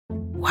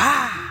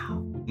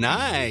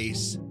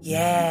Nice.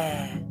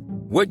 Yeah.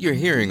 What you're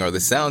hearing are the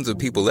sounds of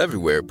people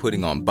everywhere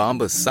putting on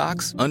Bombas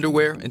socks,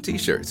 underwear, and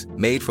T-shirts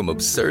made from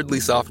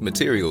absurdly soft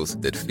materials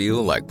that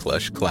feel like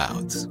plush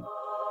clouds.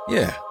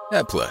 Yeah,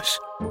 that plush.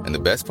 And the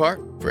best part?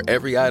 For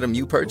every item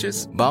you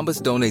purchase,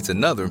 Bombas donates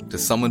another to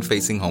someone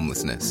facing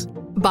homelessness.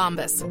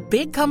 Bombas.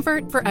 Big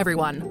comfort for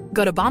everyone.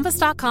 Go to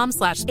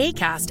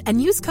bombas.com/ACAST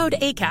and use code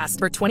ACAST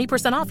for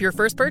 20% off your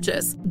first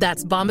purchase.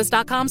 That's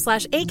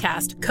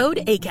bombas.com/ACAST.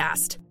 Code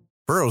ACAST.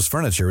 Burrow's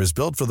furniture is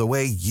built for the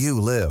way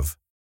you live.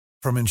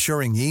 From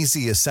ensuring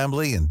easy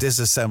assembly and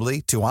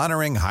disassembly to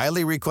honoring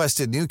highly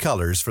requested new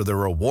colors for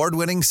their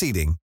award-winning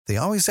seating, they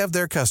always have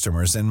their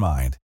customers in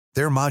mind.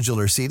 Their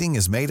modular seating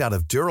is made out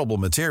of durable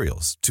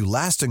materials to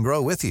last and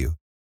grow with you.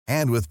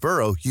 And with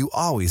Burrow, you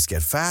always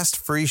get fast,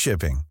 free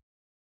shipping.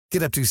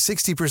 Get up to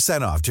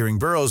 60% off during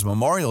Burrow's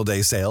Memorial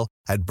Day sale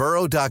at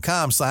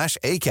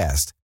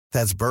burrow.com/ACAST.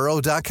 That's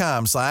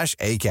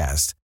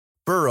burrow.com/ACAST.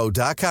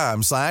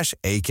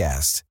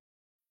 burrow.com/ACAST.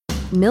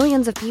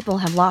 Millions of people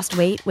have lost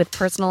weight with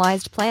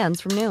personalized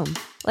plans from Noom.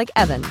 Like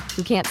Evan,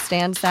 who can't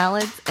stand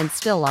salads and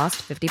still lost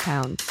 50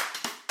 pounds.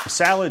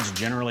 Salads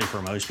generally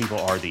for most people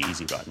are the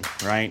easy button,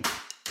 right?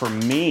 For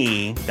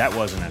me, that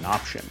wasn't an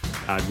option.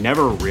 I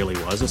never really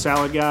was a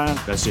salad guy.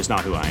 That's just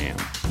not who I am.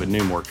 But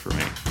Noom worked for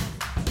me.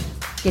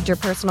 Get your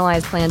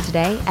personalized plan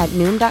today at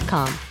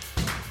Noom.com.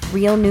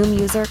 Real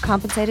Noom user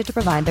compensated to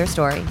provide their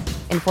story.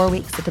 In 4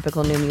 weeks, the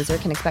typical Noom user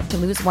can expect to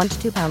lose 1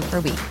 to 2 pounds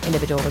per week.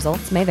 Individual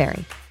results may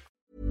vary.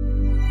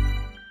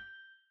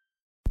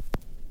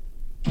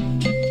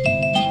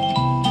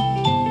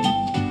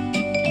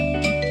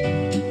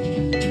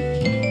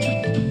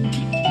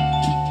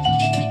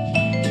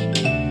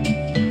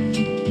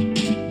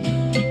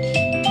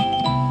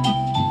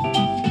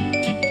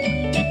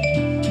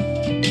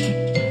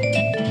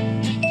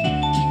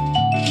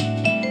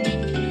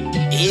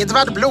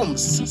 Edvard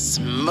Bloms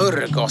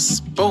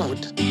smörgåsbord.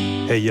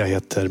 Hej, jag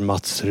heter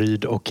Mats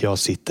Ryd och jag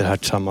sitter här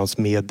tillsammans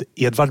med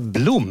Edvard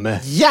Blom.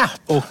 Ja!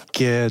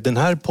 Och den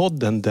här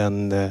podden,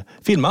 den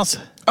filmas.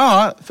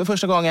 Ja, för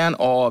första gången,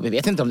 och vi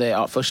vet inte om det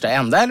är första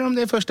ända eller om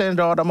det är första en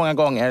rad av många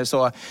gånger,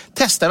 så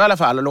testar vi i alla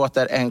fall och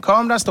låter en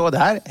kamera stå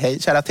där. Hej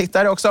kära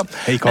tittare också.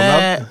 Hej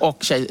kamera.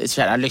 Och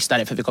kära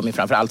lyssnare, för vi kommer ju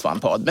framförallt vara en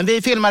podd. Men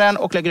vi filmar den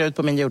och lägger ut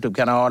på min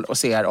YouTube-kanal och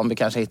ser om vi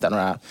kanske hittar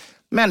några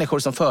människor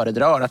som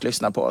föredrar att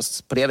lyssna på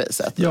oss på det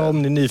viset. Ja,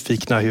 om ni är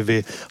nyfikna hur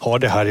vi har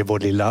det här i vår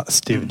lilla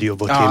studio,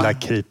 vårt lilla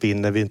kryp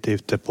in när vi inte är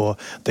ute på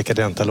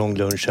dekadenta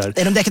långluncher.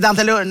 De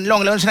dekadenta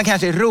långluncherna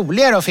kanske är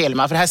roligare att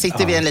filma, för här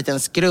sitter vi i en liten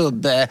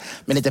skrubb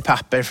med lite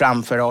papper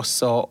framför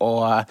oss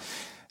och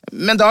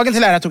men dagen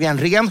till ära tog jag en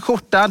ren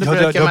skjorta. Det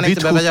brukar man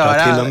inte behöva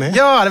göra. Till och med.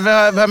 Ja, det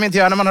behöver man inte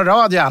göra när man har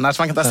radio annars.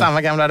 Man kan ta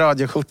samma gamla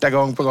radioskjorta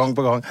gång på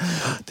gång.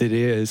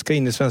 Det ska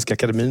in i Svenska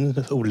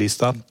Akademin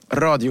ordlista.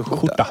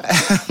 Radioskjorta.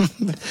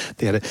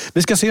 Det är det.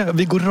 Vi ska se,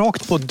 vi går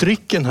rakt på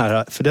drycken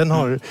här. För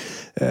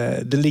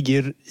den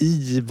ligger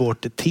i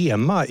vårt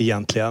tema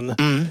egentligen.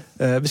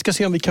 Vi ska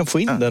se om vi kan få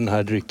in den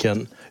här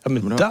drycken. Ja,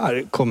 men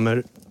där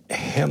kommer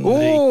Henrik.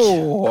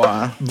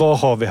 Vad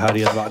har vi här,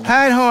 Edvard?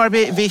 Här har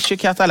vi Vichy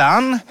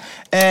Catalan.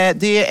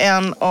 Det är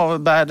en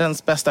av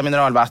världens bästa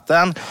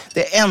mineralvatten.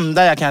 Det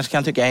enda jag kanske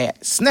kan tycka är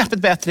snäppet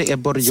bättre är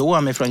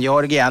Borjomi från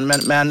Georgien.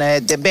 Men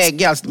det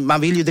bägge, alltså,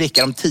 man vill ju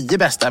dricka de 10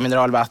 bästa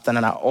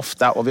mineralvattenena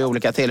ofta och vid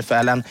olika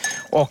tillfällen.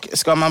 Och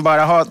ska man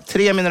bara ha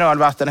 3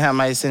 mineralvatten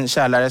hemma i sin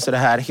källare, så är det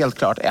här helt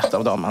klart ett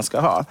av dem man ska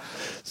ha.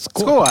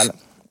 Skål!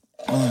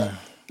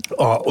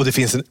 Ja, och det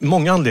finns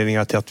många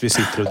anledningar till att vi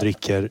sitter och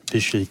dricker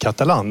Vichy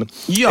Catalan.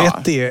 Ja.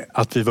 Ett är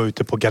att vi var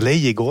ute på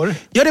galej igår.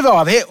 Ja, det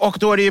var vi. Och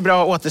då är det ju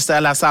bra att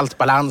återställa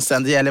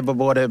saltbalansen. Det gäller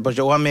både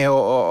Borjomi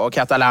och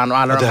Catalan och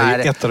alla de här.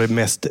 Det är ett av de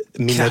mest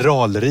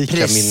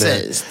mineralrika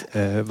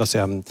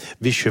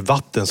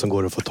Vichy-vatten som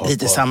går att få tag på.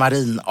 Lite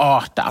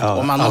samarinartat.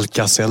 Ja,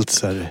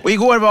 Alka-Seltzer. Och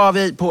igår var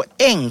vi på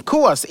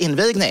NKs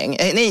invigning.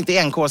 Nej,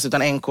 inte NKs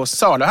utan NKs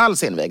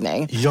saluhalls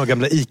invigning. Ja,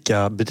 gamla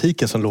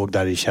ICA-butiken som låg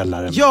där i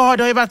källaren. Ja,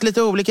 det har ju varit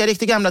lite olika. I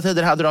riktigt gamla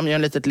tider hade de ju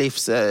en litet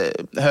livs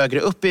högre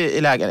upp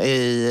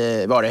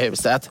i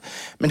varuhuset.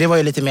 Men det var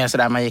ju lite mer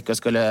sådär man gick och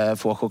skulle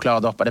få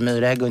chokladdoppade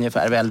myrägg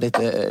ungefär. Väldigt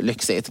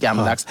lyxigt,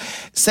 gammaldags.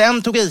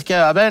 Sen tog ICA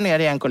över ner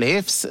i NK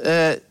Livs.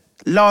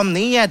 La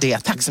ner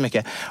det, tack så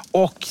mycket.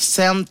 Och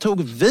sen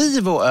tog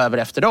Vivo över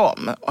efter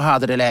dem och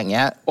hade det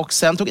länge. Och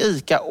sen tog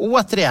ICA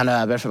återigen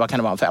över för vad kan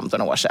det vara,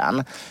 15 år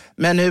sedan.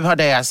 Men nu har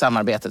det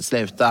samarbetet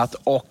slutat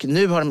och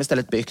nu har de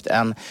istället byggt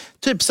en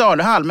typ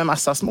saluhall med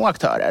massa små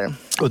aktörer.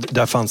 Och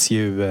där fanns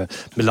ju,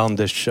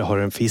 Melanders har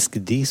en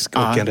fiskdisk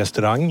och en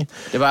restaurang.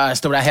 Det var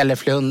stora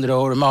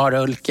hälleflundror,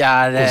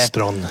 marulkar,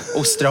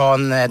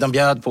 ostron. De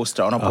bjöd på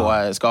ostron och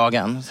på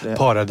Skagen.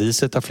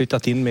 Paradiset har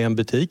flyttat in med en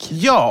butik.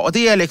 Ja, och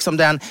det är liksom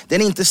den är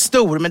inte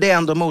stor, men det är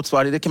ändå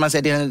motsvarande. Det kan man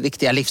säga, det är den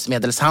riktiga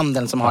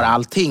livsmedelshandeln som har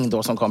allting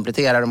då som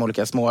kompletterar de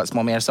olika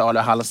små mer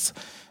saluhalls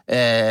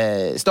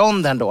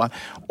stånden då.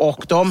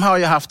 Och de har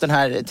ju haft den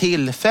här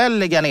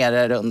tillfälliga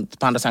nere runt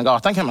på andra sidan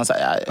gatan kan man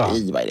säga.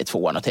 I vad är det, 2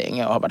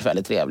 någonting och har varit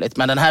väldigt trevligt.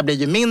 Men den här blir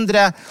ju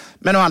mindre,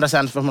 men å andra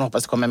sidan får man hoppas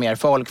att det kommer mer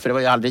folk, för det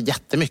var ju aldrig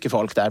jättemycket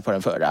folk där på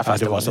den förra.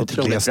 Fast det var så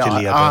otroligt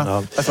bra.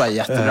 Ja, det var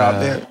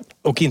jättebra.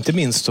 Och inte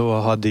minst så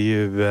hade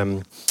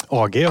ju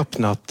AG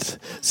öppnat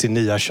sin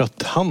nya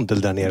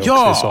kötthandel där nere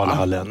också i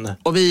Salahallen.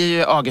 Och vi är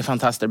ju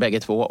AG-fantaster bägge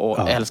två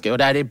och älskar. Och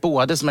där är det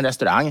både som en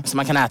restaurang, så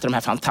man kan äta de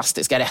här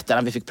fantastiska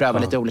rätterna. Vi fick pröva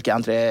lite olika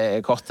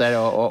entrecoter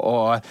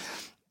och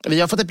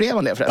vi har fått ett brev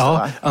om det förresten.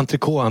 Ja,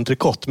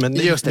 entrecote. Men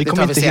just det, vi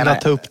kommer inte hinna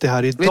ta upp det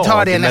här idag. Vi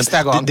tar det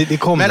nästa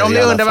gång. Men om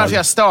ni undrar varför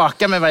jag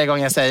stakar mig varje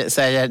gång jag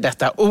säger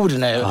detta ord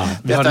nu. Ja,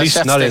 vi har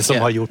lyssnare som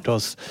har gjort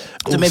oss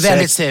de är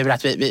väldigt sura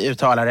att vi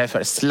uttalar det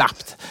för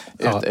slappt.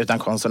 Utan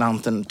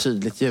konsonanten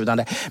tydligt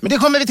ljudande. Men det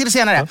kommer vi till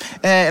senare.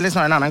 Eller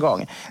snarare en annan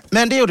gång.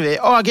 Men det gjorde vi.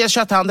 AG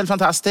kötthandel,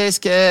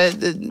 fantastisk.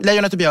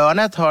 Lejonet och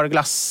björnet har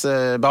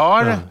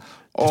glassbar.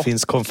 Ja. Det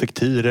finns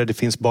konfektyrer, det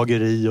finns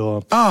bageri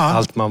och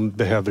allt man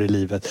behöver i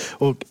livet.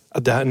 Och,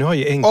 det här, nu har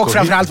ju och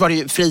framförallt var det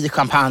ju fri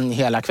champagne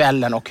hela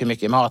kvällen och hur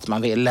mycket mat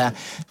man ville.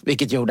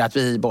 Vilket gjorde att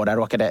vi båda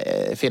råkade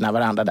finna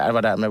varandra där.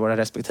 Var där med våra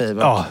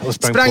respektive. Och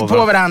sprang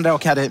på varandra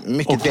och hade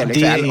mycket trevlig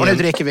kväll. Och nu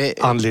dricker vi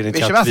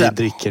anledningen till att vi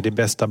dricker det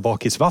bästa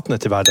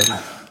bakisvattnet i världen.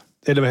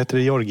 Eller vad heter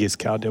det?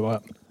 Georgiska. Det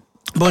var...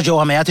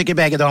 Bonjour, men jag tycker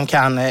bägge de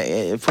kan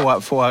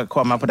få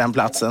komma på den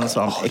platsen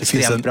som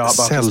extremt bra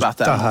bakisvatten. Det finns en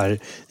sälta här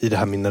i det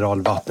här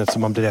mineralvattnet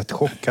som man blir rätt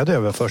chockad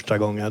över första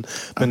gången.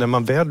 Men när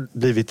man väl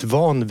blivit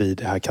van vid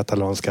det här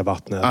katalanska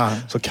vattnet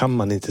så kan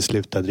man inte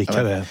sluta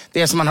dricka det.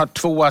 Det är som man har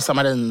 2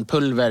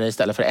 samarinpulver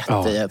istället för 1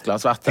 i ett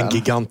glas vatten. En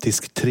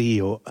gigantisk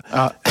trio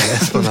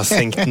som man har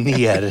sänkt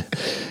ner.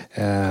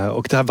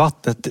 Och det här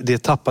vattnet,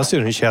 det tappas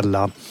ur en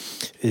källa.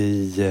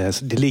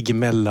 Det ligger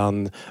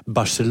mellan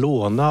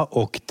Barcelona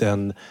och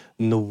den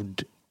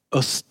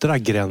nordöstra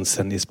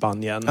gränsen i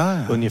Spanien.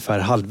 Ungefär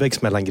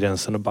halvvägs mellan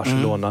gränsen och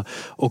Barcelona.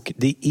 Och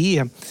det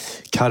är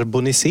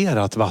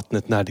karboniserat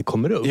vattnet när det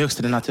kommer upp.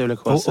 Just det naturliga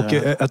kolsyra. Och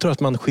jag tror att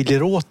man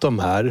skiljer åt de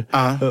här.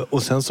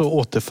 Och sen så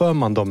återför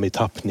man dem i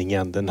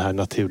tappningen, den här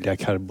naturliga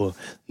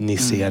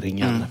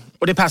karboniseringen.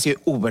 Och det passar ju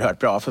oerhört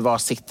bra, för var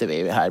sitter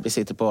vi här? Vi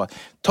sitter på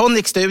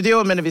Tonic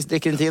Studio, men vi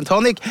dricker inte en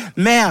tonic.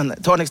 Men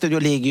Tonic Studio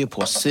ligger ju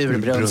på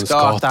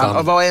Surbrunnsgatan.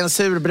 Och vad är en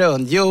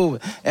surbrunn? Jo,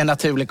 en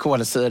naturlig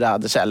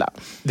kolsyrad källa.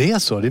 Det är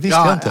så, det visste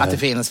jag inte. Att det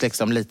finns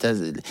liksom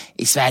lite...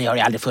 I Sverige har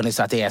det aldrig funnits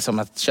så att det är som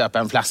att köpa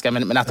en flaska,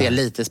 men att det är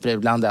lite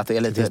sprudlande, att det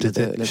är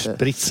lite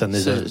spritsen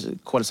i det.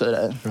 Kolsyra.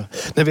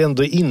 När vi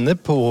ändå är inne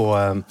på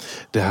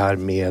det här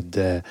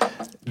med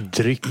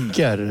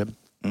drycker...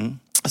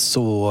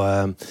 så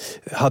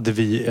hade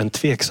vi en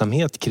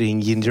tveksamhet kring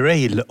ginger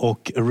ale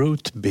och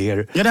root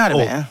beer. Ja, det hade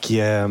vi.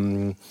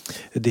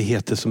 Och det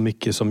heter så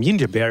mycket som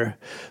ginger beer.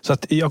 Så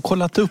att jag har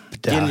kollat upp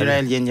det ginger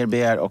ale, ginger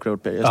beer och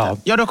root beer. Just det.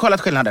 Ja, du har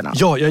kollat skillnaderna.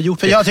 Ja, jag har gjort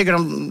det. För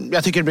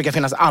jag tycker det brukar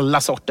finnas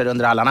alla sorter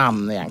under alla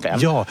namn egentligen.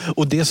 Ja,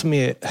 och det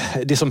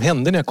som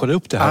hände när jag kollade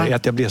upp det här är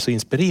att jag blev så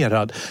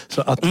inspirerad.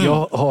 Så att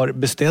jag har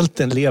beställt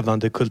en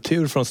levande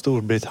kultur från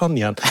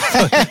Storbritannien.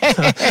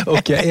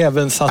 Och jag har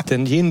även satt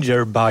en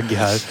gingerbug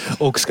här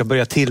och ska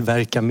börja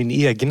tillverka min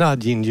egna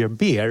ginger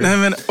beer. Nej,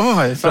 men,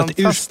 för att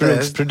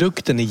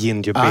ursprungsprodukten är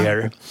ginger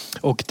beer.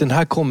 Och den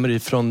här kommer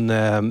ifrån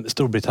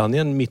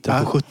Storbritannien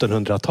mitten på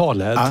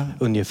 1700-talet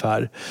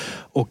ungefär.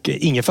 Och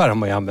ingefära har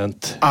man ju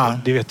använt.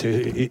 Det vet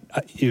du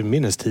ur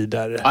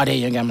minnestider. Ja, det är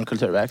ju en gammal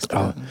kulturverk.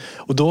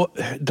 Och då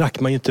drack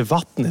man ju inte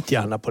vattnet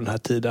gärna på den här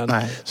tiden.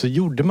 Nej. Så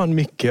gjorde man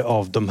mycket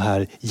av de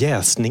här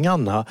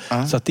jäsningarna.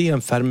 Så att det är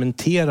en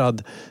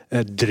fermenterad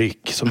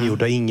dryck som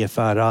gjord av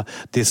ingefära.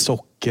 Det är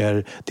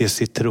socker, det är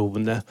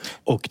citron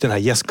och den här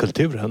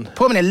jästkulturen.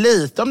 Påminner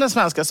lite om den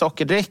svenska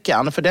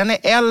sockerdrickan, för den är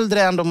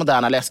äldre än de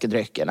moderna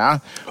läskedryckerna.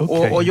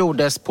 Och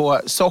gjordes på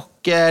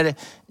socker,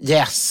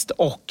 jäst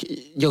och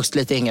just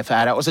lite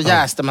ingefära. Och så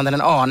jäste man den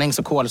en aning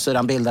så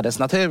kolsyran bildades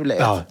naturligt.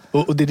 Ja,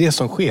 och det är det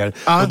som sker.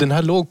 Och den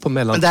här låg på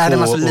mellan 2 och... Men där hade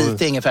man så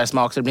lite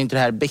ingefärsmak så det blir inte det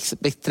här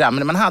bittra.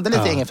 Men man hade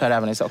lite ingefära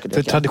även i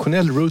sockerdrickan. För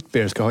traditionell root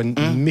beer ska ha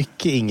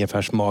mycket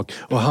ingefärsmak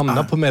och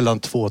hamna på mellan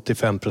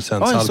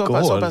 2-5%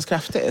 alkohol. Så pass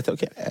kraftigt.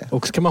 Okay.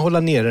 Och ska man hålla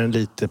ner den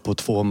lite på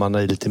 2 om man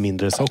har lite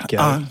mindre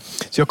socker.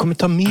 Så jag kommer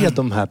ta med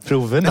de här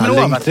proverna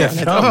längre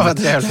fram.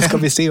 Så ska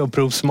vi se och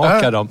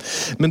provsmaka dem.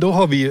 Men då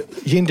har vi ju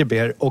ginger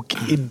beer och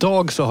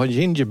idag så har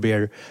ginger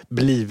beer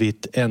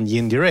blivit en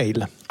ginger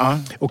ale.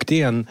 Och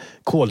det är en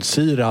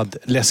kolsyrad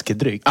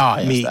läskedryck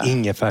med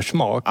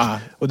ingefärsmak.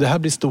 Och det här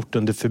blir stort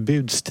under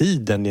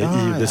förbudstiden i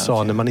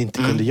USA när man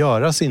inte kunde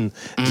göra sin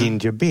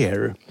ginger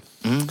beer.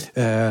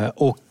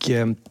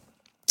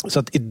 Så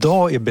att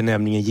idag är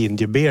benämningen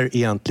ginger beer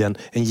egentligen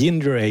en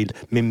ginger ale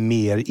med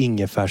mer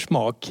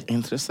ingefärsmak.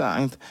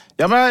 Intressant.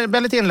 Jag var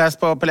väldigt inläst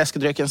på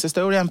läskedryckens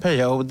historia en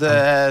period.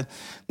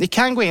 Ni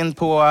kan gå in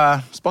på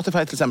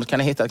Spotify till exempel, kan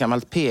ni hitta ett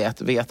gammalt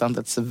P1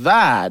 Vetandets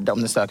värld om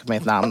ni söker på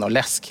mitt namn och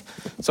läsk.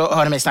 Så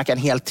hör ni mig snacka en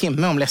hel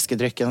timme om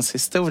läskedryckens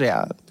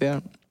historia.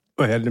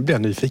 Nu blir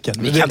jag nyfiken.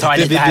 Vi kan ta det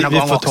lite här någon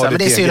gång också, men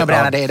det är synd att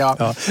bränna det idag.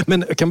 Ja.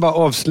 Men jag kan bara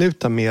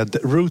avsluta med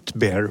Root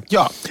Beer.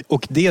 Ja.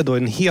 Och det är då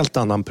en helt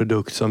annan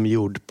produkt som är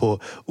gjord på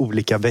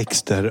olika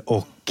växter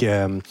och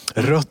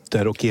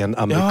rötter och är en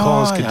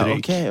amerikansk dryck.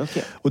 Okay.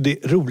 Och det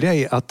roliga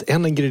är att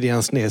en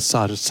ingrediens är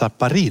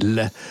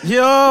sarsaparil.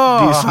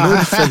 Ja! Det är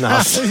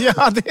smurfernas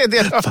det är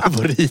det.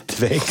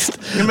 favoritväxt.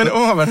 Ja, men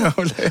vad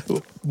roligt.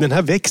 Den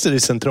här växer i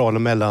Central-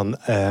 och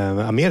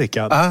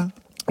Mellanamerika.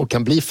 Och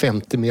kan bli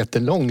 50 meter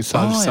lång,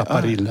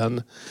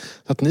 sarsaparillen.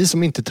 Så att ni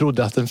som inte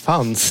trodde att den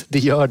fanns, det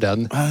gör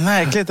den.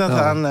 Märkligt att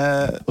han...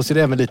 Och så är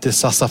det även lite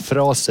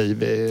sassafras i.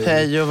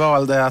 Pejo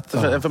valde att...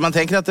 För man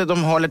tänker att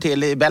de håller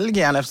till i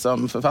Belgien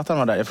eftersom författaren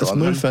var därifrån.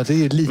 Smurfar,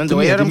 det är lite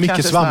mer, det är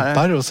mycket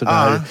svampar och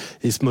sådär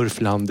i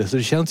smurflandet. Så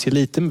det känns ju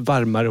lite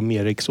varmare och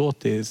mer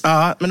exotiskt.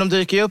 Ja, men de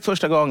dyker ju upp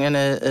första gången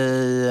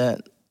i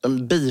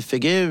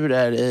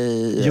bifigurer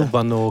i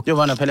Johan och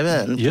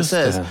Pellevin.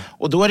 Precis.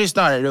 Och då är det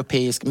snarare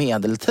europeisk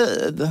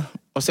medeltid.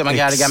 Och ser man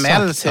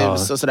Gargamels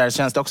hus och sådär,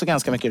 känns det också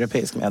ganska mycket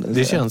europeisk medeltid.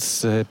 Det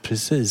känns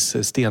precis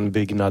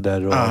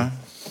stenbyggnader och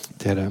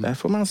det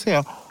får man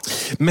se.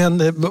 Men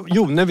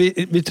när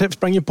vi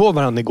sprang ju på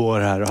varandra igår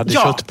här och hade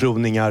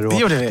köttprovningar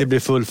och det blev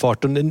full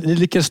fart och ni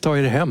lyckades ta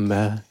er hem.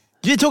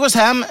 Vi tog oss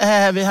hem.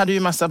 Vi hade ju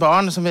massa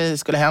barn som vi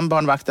skulle hem.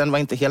 Barnvakten var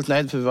inte helt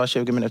nöjd för vi var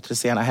 20 minuter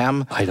sena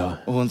hem.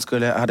 Och hon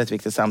hade ett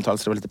viktigt samtal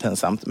så det var lite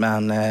pinsamt.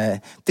 Men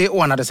det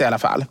ordnade sig i alla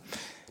fall.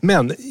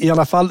 Men i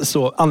alla fall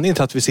så, anledningen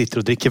till att vi sitter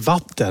och dricker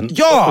vatten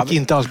och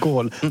inte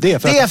alkohol. Det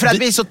är för att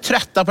vi är så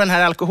trötta på den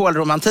här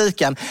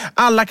alkoholromantiken.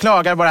 Alla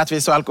klagar bara att vi är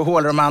så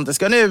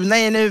alkoholromantiska. Nu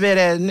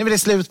är det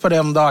slut på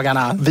de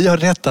dagarna. Vi har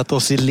rättat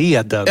oss i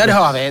leden. Ja, det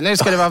har vi. Nu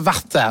ska det vara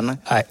vatten.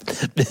 Nej,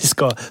 vi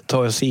ska ta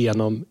oss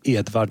igenom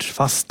Edvards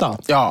fasta.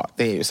 Ja,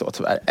 det är ju så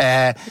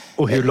tyvärr.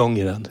 Och hur lång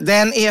är den?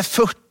 Den är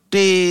 40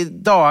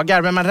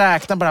 dagar, men man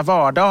räknar bara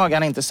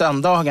vardagarna, inte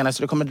söndagarna,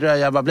 så det kommer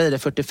dröja, vad blir det,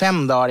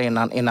 45 dagar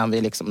innan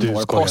vi liksom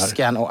når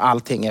påsken och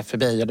allting är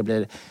förbi och det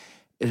blir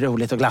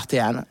roligt och glatt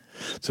igen.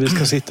 Så vi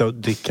ska sitta och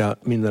dricka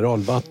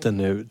mineralvatten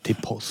nu till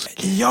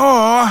påsk.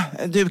 Ja,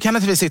 du kan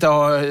naturligtvis sitta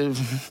och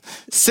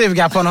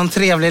suga på någon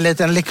trevlig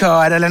liten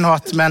likör eller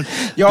något, men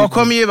jag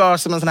kommer ju vara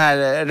som en sån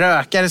här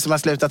rökare som har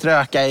slutat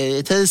röka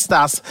i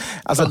tisdags.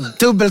 Alltså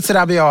dubbelt så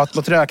rabiat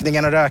mot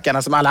rökningen och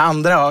rökarna som alla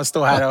andra har,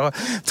 stå här och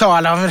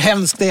tala om hur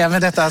hemskt det är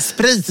med detta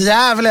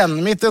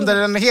spritjävlen mitt under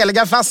den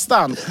heliga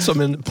fastan.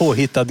 Som en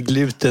påhittad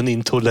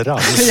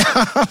glutenintolerans.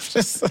 Ja,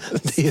 precis.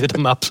 Det är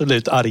de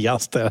absolut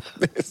argaste.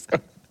 Det är så.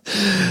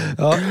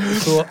 Ja,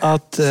 så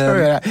att...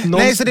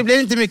 Nej, så det blir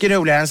inte mycket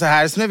roligare än så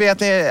här. Så nu vet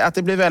ni att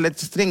det blir väldigt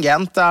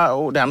stringenta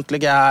och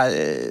ordentliga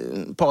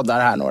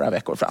poddar här några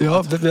veckor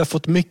framåt. Ja, vi har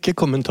fått mycket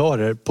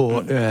kommentarer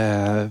på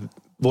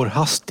vår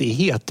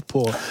hastighet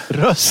på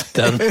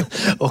rösten.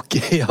 Och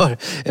jag har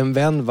en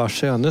vän vars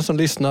söner som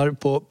lyssnar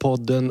på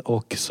podden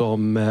och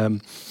som...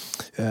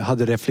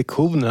 hade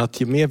reflektionen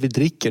att ju mer vi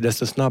dricker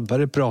desto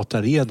snabbare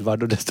pratar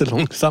Edvard och desto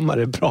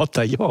långsammare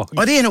pratar jag.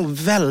 Och det är nog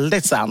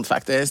väldigt sant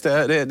faktiskt.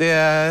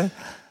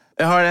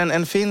 Jag har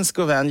en finsk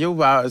vän,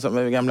 Joa, som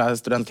är gamla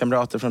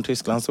studentkamrater från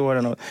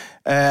Tysklandsåren. Och,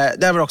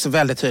 där var det också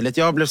väldigt tydligt.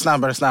 Jag blev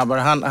snabbare och snabbare.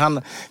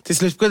 Han till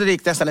slut kunde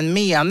det nästan en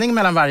mening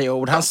mellan varje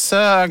ord. Han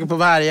sög på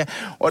varje...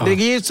 Och det är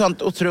ju ett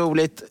sånt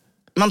otroligt...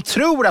 Man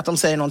tror att de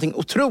säger någonting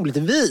otroligt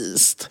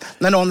vist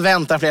när någon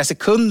väntar flera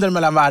sekunder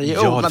mellan varje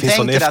ord. Ja, det finns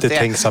sån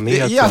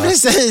eftertänksamhet. Ja,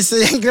 precis.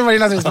 Egentligen var det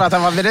naturligtvis för att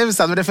han var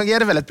berusad, men det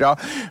fungerade väldigt bra.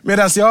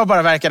 Medan jag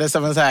bara verkade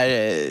som en så här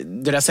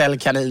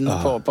Duracell-kanin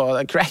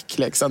på crack.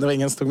 Liksom. Det var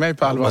ingen som tog mig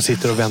på allvar. Man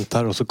sitter och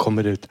väntar och så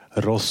kommer det ut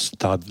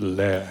rostad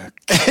lök.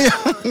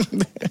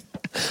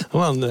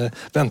 Man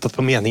väntat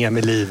på meningen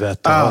med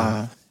livet.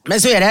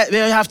 Men så är det, vi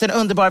har ju haft en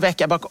underbar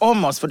vecka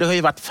bakom oss för det har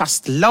ju varit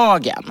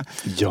fastlagen.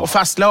 Ja. Och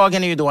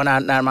fastlagen är ju då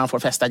när man får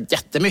festa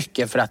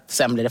jättemycket för att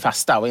sen blir det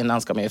fasta och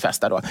innan ska man ju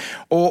festa då.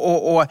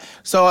 Och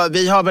så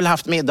vi har väl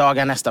haft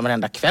middagar nästan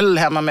varenda kväll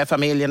hemma med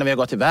familjen och vi har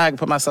gått iväg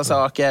på massa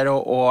saker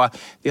och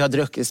vi har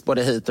druckits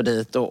både hit och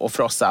dit och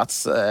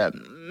frossats.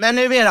 Men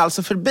nu är det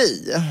alltså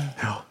förbi.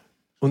 Ja,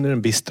 och nu är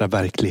den bistra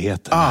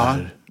verkligheten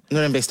här. Nu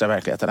är den bistra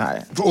verkligheten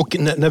här. Och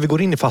när vi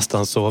går in i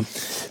fastan så...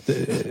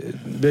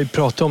 Vi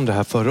pratade om det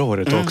här förra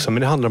året också.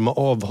 Men det handlar om att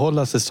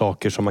avhålla sig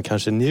saker som man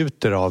kanske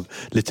njuter av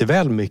lite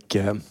väl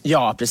mycket.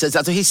 Ja, precis.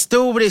 Alltså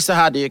historiskt så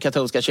hade ju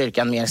katolska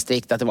kyrkan mer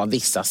strikt att det var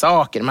vissa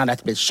saker. Man hade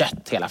inte blivit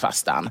kött hela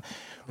fastan.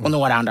 Och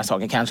några andra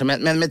saker kanske.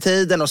 Men med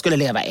tiden och skulle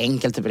leva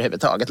enkelt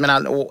överhuvudtaget.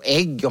 Och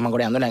ägg, om man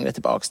går ännu längre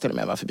tillbaka, till och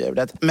med var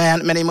förbjudet.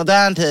 Men i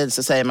modern tid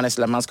så säger man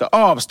istället att man ska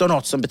avstå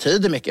något som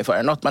betyder mycket för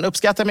en. Något man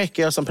uppskattar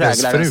mycket och som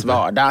präglar ens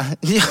vardag.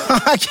 Ja,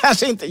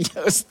 kanske inte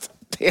just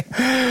det.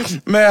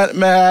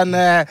 Men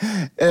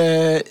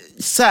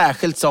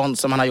Särskilt sånt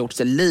som man har gjort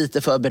sig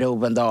lite för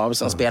beroende av,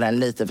 som spelar en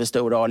lite för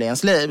stor roll i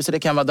ens liv. Så det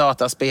kan vara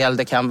dataspel,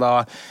 det kan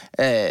vara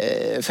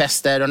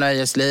fester och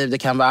nöjesliv, det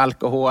kan vara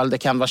alkohol, det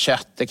kan vara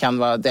kött, det kan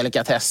vara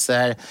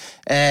delikatesser.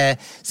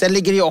 Sen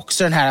ligger det ju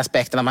också den här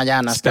aspekten att man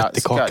gärna ska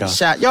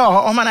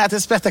ja, om man äter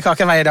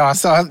spettekaka varje dag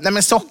så... Nej,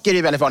 men socker är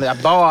ju väldigt vanligt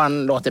att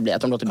barn låter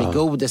bli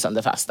godis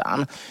under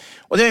fastan.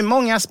 Och det är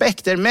många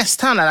aspekter.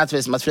 Mest handlar det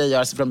naturligtvis om att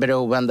frigöra sig från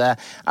beroende,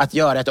 att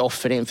göra ett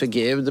offer inför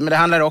Gud. Men det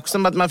handlar också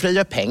om att man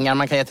frigör pengar,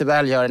 man kan ge till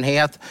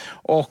välgörenhet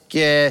och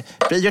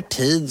frigör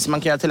tid som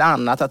man kan göra till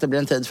annat, att det blir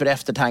en tid för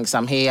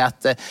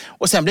eftertanksamhet.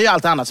 Och sen blir ju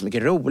allt annat så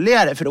mycket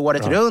roligare, för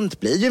året runt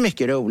blir ju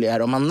mycket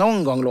roligare om man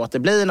någon gång låter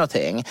bli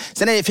någonting.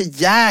 Sen är det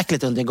för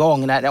jäkligt under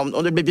gång när,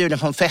 om du blir bjuden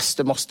på en fest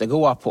du måste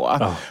gå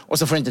på och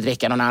så får du inte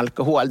dricka någon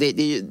alkohol. Det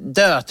är ju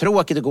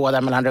dötråkigt att gå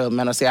där mellan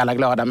rummen och se alla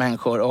glada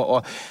människor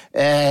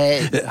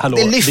Hallå,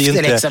 det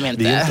lyfter liksom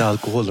inte. Vi är inte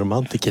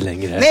alkoholromantiker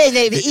längre.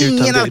 Nej, vi är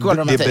ingen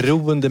alkoholromantik. Det är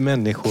beroende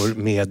människor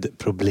med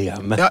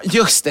problem. Ja,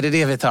 just det är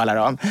det vi talar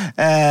om.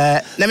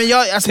 Nej, men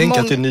tänk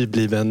att du är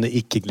nybliven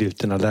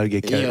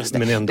icke-glutenallergiker.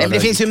 Men det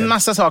finns ju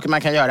massa saker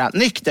man kan göra.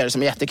 Nykter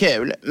som är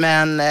jättekul.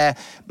 Men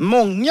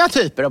många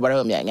typer av våra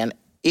umgängen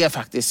är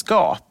faktiskt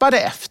skapade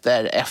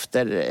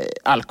efter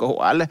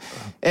alkohol.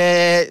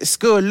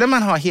 Skulle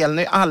man ha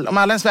om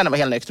alla ens vänner var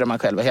helnyktra och man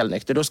själv var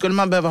helnykter, då skulle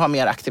man behöva ha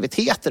mer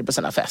aktiviteter på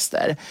sina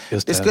fester.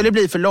 Det skulle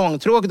bli för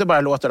långtråkigt att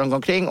bara låta dem gå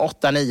omkring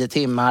 8-9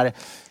 timmar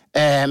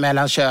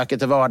mellan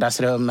köket och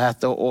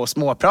vardagsrummet och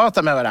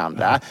småprata med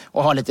varandra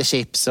och ha lite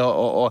chips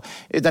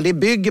utan det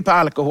bygger på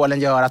alkoholen,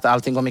 gör att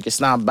allting går mycket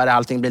snabbare,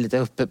 allting blir lite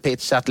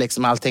uppitchat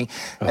liksom allting.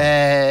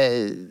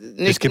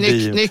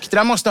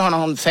 Nyktra måste ha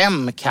någon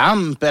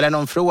femkamp eller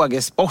någon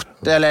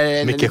frågesport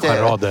eller mycket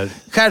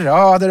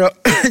charader och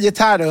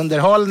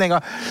gitarrunderhållning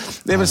och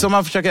det är väl så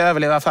man försöker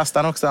överleva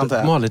fastan också, antar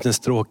jag. Man har en liten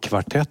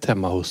stråkkvartett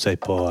hemma hos sig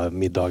på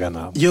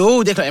middagarna.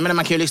 Jo, det är klart, men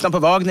man kan ju lyssna på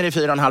Wagner i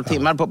 4,5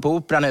 timmar på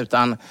operan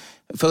utan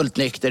fullt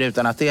nykter,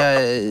 utan att det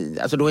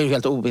alltså då är det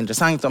helt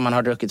ointressant om man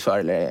har druckit för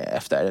eller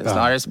efter.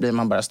 Snarare så blir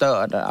man bara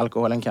störd.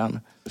 Alkoholen kan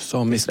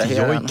som Mr.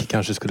 Jojk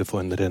kanske skulle få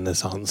en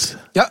renässans.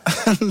 Ja.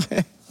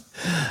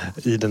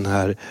 I den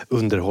här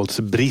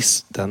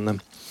underhållsbristen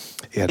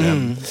är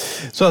det.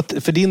 Så att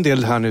för din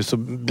del här nu så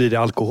blir det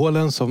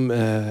alkoholen som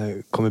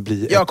kommer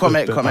bli... Jag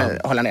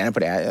kommer hålla ner på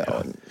det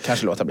och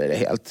kanske låta bli det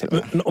helt.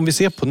 Men om vi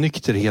ser på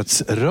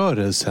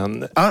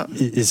nykterhetsrörelsen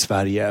i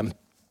Sverige,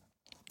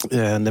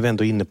 när vi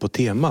ändå är inne på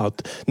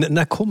temat.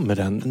 När kommer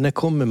den? När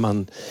kommer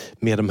man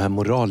med de här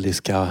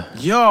moraliska...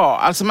 Ja,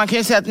 alltså man kan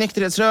ju säga att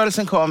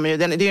nykterhetsrörelsen kommer ju...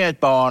 Det är ju ett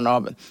barn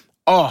av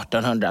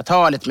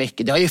 1800-talet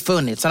mycket. Det har ju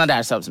funnits sådana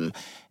där som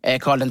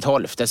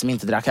Karl XII som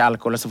inte drack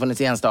alkohol och så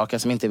funnits enstaka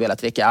som inte velat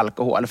dricka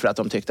alkohol för att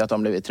de tyckte att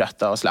de blev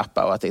trötta och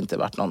slappa och att det inte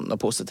varit något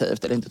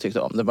positivt eller inte tyckte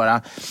om det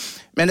bara.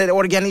 Men det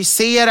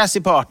organiseras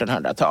ju på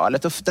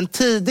 1800-talet och den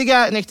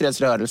tidiga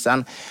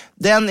nykterhetsrörelsen,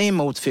 den är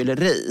emot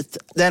fylleriet.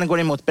 Den går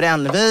emot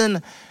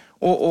brännvin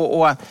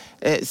och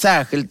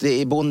särskilt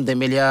i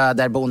bondemiljö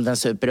där bonden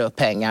super upp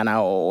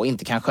pengarna och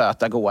inte kan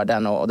sköta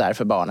gården och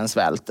därför barnen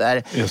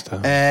svälter. Just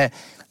det.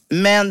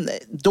 Men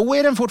då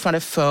är den fortfarande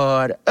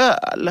för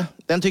öl.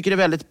 Den tycker det är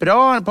väldigt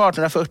bra på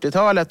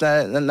 1840-talet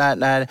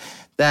när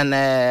den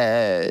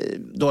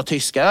då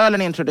tyska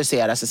ölen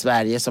introduceras i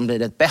Sverige som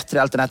blir ett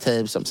bättre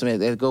alternativ som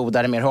är ett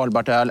godare, mer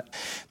hållbart öl.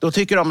 Då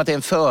tycker de att det är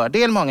en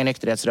fördel, många i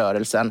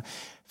nykterhetsrörelsen,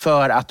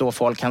 för att då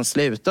folk kan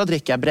sluta att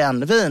dricka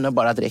brännvin och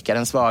bara dricka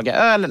den svaga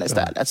ölen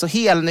istället. Så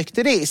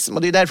helnykterism,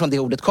 och det är därifrån det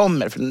ordet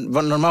kommer. För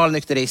en normal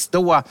nykterist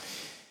då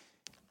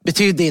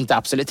betydde inte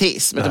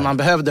absolutism, utan man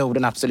behövde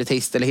orden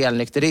absolutist eller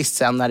helnykterist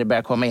sen när det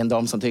börjar komma in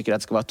de som tycker att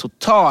det ska vara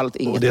totalt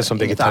inget. Och det är som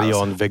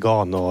vegetarian,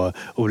 vegan och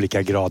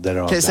olika grader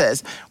av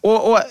precis.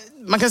 Och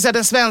man kan säga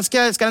att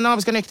den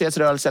skandinaviska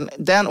nykterhetsrörelsen,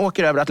 den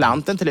åker över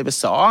Atlanten till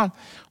USA.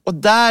 Och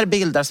där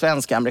bildar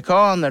svenska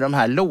amerikaner de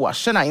här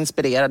logerna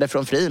inspirerade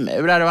från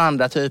frimurare och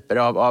andra typer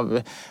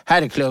av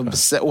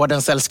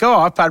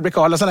herrklubbsordenssällskap,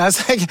 fabrikal och sådana här.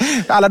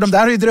 Alla de där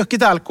har ju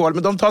druckit alkohol,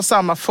 men de tar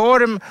samma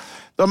form.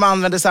 De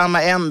använder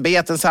samma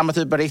ämbeten, samma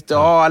typ av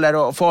ritualer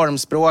och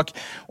formspråk.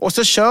 Och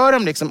så kör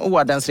de liksom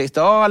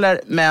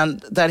ordensritualer,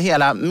 men där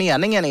hela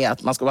meningen är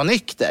att man ska vara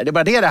nykter. Det är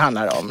bara det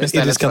handlar om. Men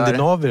är det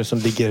skandinavier som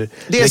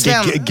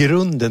lägger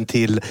grunden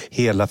till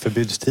hela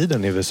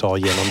förbudstiden i USA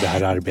genom det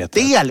här arbetet?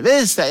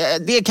 Delvis.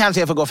 Det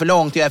kanske jag får gå för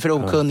långt. Jag är för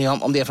okunnig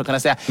om det för att kunna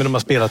säga. Men de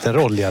har spelat en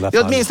roll i alla fall. Det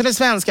är åtminstone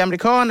svenska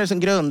amerikaner som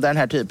grundar den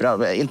här typen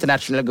av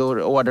International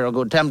Order of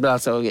Good Temple,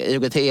 alltså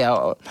IOGT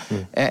och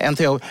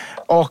NTO.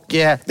 Och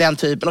den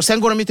typen. Och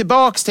sen går de ju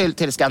tillbaks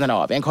till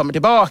Skandinavien, kommer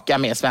tillbaka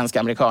med svenska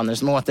amerikaner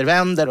som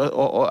återvänder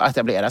och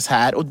etableras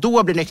här. Och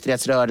då blir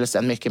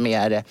nykterhetsrörelsen mycket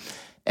mer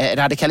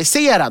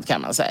radikaliserad,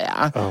 kan man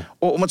säga.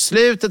 Och mot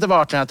slutet av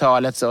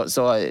 1800-talet,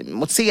 så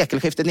mot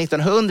sekelskiftet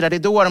 1900, det är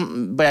då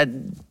de börjar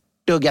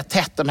dugga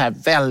tätt de här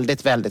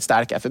väldigt, väldigt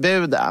starka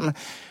förbuden.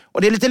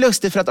 Och det är lite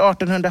lustigt för att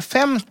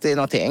 1850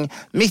 någonting,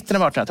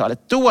 mitten av 1800-talet,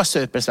 då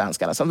super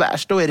svenskarna som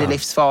värst. Då är det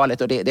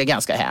livsfarligt och det är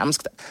ganska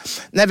hemskt.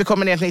 När vi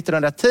kommer ner till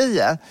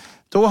 1910,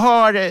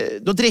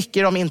 då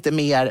dricker de inte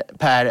mer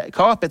per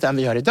capita än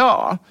vi gör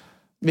idag.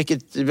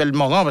 Vilket väl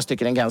många av oss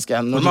tycker är en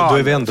ganska normal. Då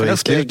är vi ändå i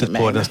slutet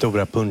på den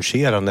stora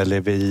puncheran, eller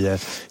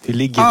hur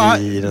ligger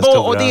vi i den stora...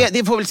 Och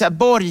det får väl säga,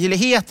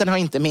 borgerligheten har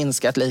inte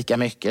minskat lika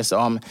mycket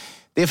som...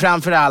 Det är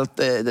framförallt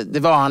det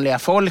vanliga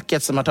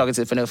folket som har tagit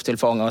sitt förnuft till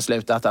fånga och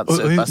slutat att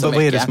supa så mycket.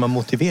 Vad är det som har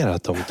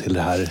motiverat dem till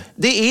det här?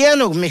 Det är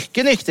nog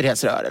mycket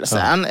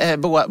nykterhetsrörelsen.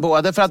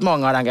 Både för att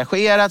många har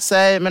engagerat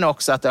sig, men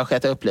också att det har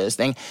skett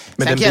upplysning.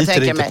 Men den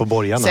biter inte på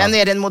borgarna. Sen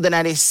är det en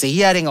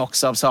modernisering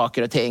också av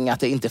saker och ting. Att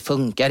det inte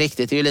funkar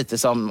riktigt. Det är ju lite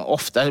som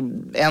ofta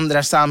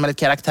ändrar samhället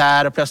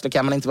karaktär och plötsligt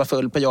kan man inte vara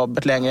full på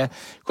jobbet längre.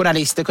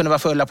 Journalister kunde vara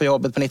fulla på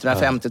jobbet på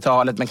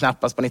 1950-talet men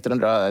knappast på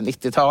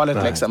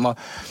 1990-talet. Liksom.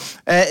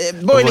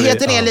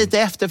 Borgerligheten är lite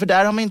efter, för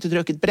där har man inte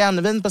druckit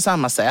brännvin på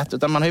samma sätt,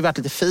 utan man har ju varit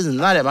lite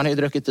finare. Man har ju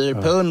druckit dyr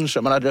punsch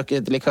och man har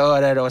druckit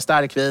likörer och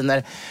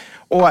starkviner.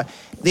 Och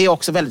det är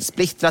också väldigt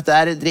splittrat.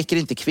 Där dricker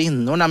inte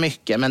kvinnorna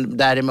mycket, men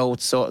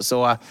däremot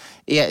så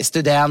är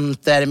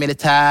studenter,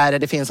 militärer,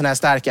 det finns såna här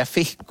starka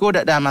fickor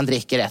där man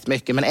dricker rätt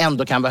mycket men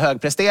ändå kan vara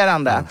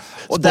högpresterande.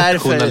 Och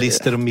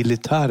sportjournalister och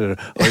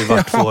militärer har ju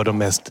varit två av de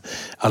mest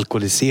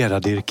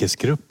alkoholiserade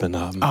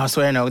yrkesgrupperna. Ja,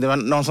 så är det nog. Det var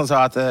någon som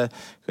sa att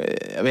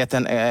jag vet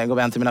en god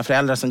vän till mina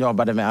föräldrar som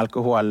jobbade med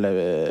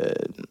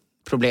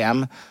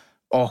alkoholproblem.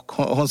 Och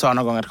hon sa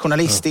någon gång att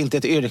journalist är inte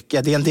ett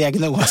yrke, det är en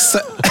diagnos.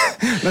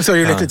 Men så är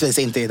det lyckligtvis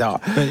inte idag.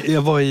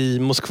 Jag var i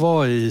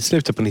Moskva i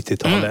slutet på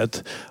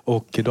 90-talet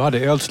och då hade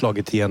öl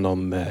slagit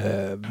igenom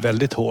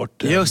väldigt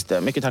hårt. Just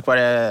det, mycket tack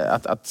vare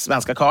att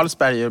svenska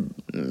Carlsberg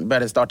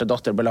började starta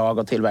dotterbolag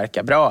och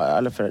tillverka bra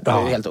öl. För det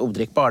var ju helt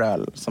odrickbar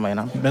öl som var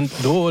innan. Men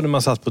då när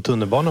man satt på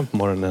tunnelbanan på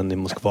morgonen i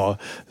Moskva,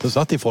 då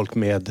satt ju folk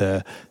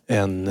med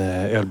en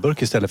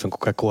ölburk istället för en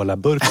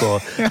Coca-Cola-burk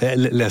och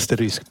läste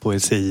rysk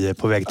poesi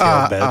på väg till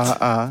jobbet.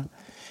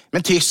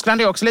 Men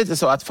Tyskland är också lite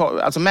så att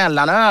alltså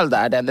mellanöl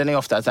där, den är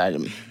ofta så här,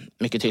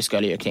 mycket tysk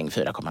öl är ju kring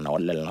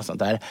 4,0 eller något sånt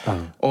där.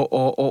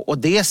 Och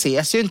det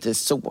ses ju inte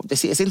så, det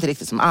ses inte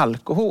riktigt som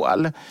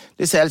alkohol.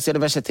 Det säljs i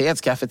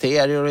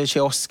universitetskafeterior och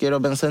kiosker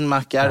och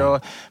bensinmackar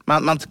och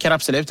man kan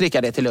absolut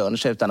dricka det till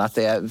lunch utan att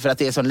för att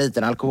det är så en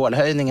liten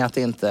alkoholhöjning att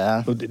det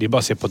inte... Och det är bara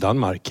att se på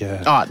Danmark.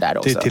 Ja, där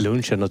också. Till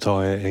lunchen och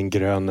ta en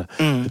grön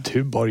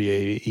Tuborg är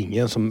ju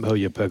ingen som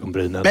höjer på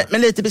ögonbrynen.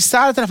 Men lite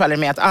bisarrt i alla fall är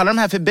med att alla de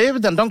här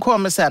förbuden, de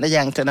kommer sen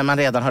egentligen när man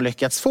redan har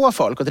lyckats få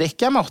folk att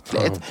dricka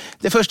måttligt.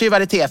 Det första är ju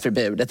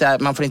varietéförbudet, där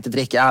man får inte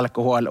dricka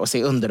alkohol och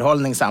se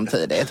underhållning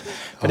samtidigt.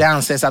 För det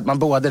anses att man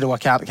både då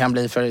kan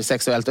bli för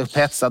sexuellt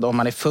upphetsad om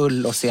man är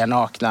full och ser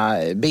nakna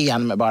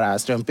ben med bara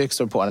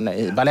strumpbyxor på den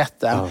i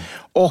balletten.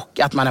 Och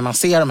att man när man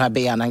ser de här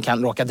benen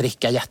kan råka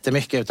dricka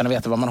jättemycket utan att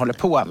veta vad man håller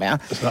på med.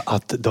 Så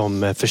att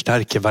de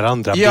förstärker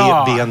varandra,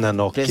 benen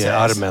och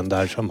armen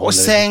där som håller. Och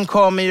sen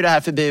kommer ju det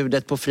här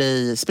förbudet på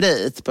fri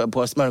sprit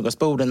på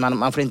smörgåsborden.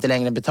 Man får inte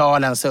längre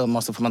betala en summa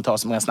och så får man ta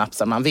så många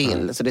snapsar man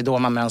vill. Så det är då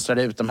man mönstrar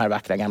ut de här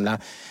vackra gamla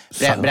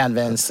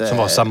brännvins... Som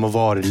var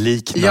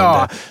samovar-liknande.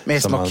 Ja,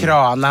 med små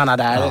kranarna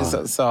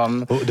där.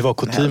 Som, och det var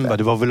kutym,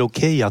 det var väl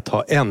okej att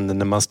ta en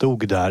när man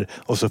stod där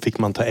och så fick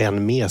man ta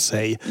en med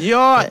sig.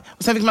 Ja,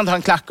 och sen fick man ta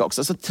en klack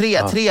också. Så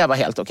tre var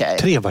helt okej.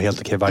 3 var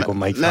helt okej varje gång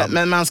man gick fram.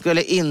 Men man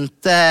skulle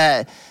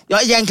inte...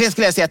 Ja, egentligen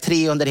skulle jag säga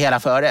 3 under hela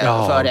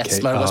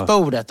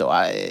förrättssmörgåsbordet då.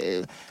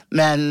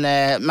 Men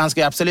man ska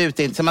ju absolut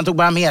inte... Så man tog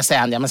bara med sig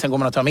en, men sen går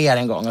man och tar med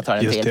en gång och tar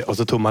en just till. Det, och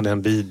så tog man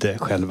den vid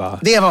själva...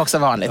 Det var också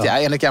vanligt,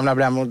 enligt gamla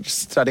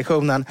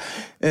brännbordstraditionen.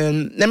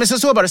 Nej, men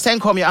så bara. Sen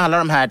kom ju alla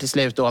de här till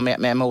slut då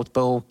med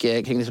motbok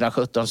kring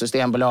 1917.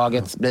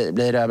 Systembolaget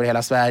blir över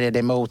hela Sverige, det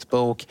är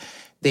motbok.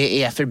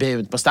 Det är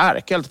förbud på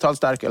starköl, totalt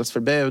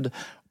starkölsförbud.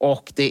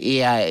 Och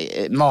det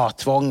är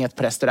mattvånget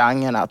på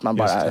restaurangerna, att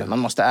man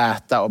måste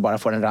äta och bara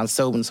få en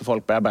ranson så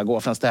folk börjar bara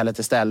gå från ställe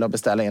till ställe och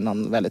beställa in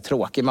någon väldigt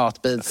tråkig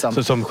matbit.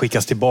 Som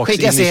skickas tillbaka in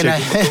i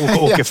köket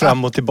och åker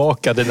fram och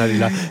tillbaka, den här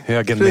lilla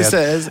högen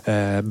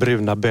med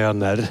bruna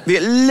bönor. Det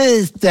är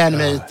liten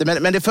myt,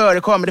 men det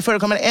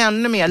förekommer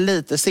ännu mer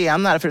lite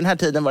senare, för den här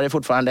tiden var det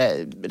fortfarande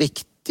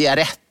riktiga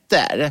rätter.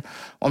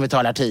 Om vi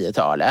talar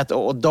 10-talet.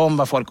 Och de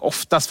var folk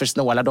oftast för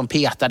snåla. De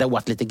petade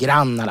åt lite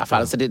grann i alla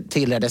fall. Så det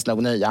tillreddes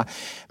nog nya.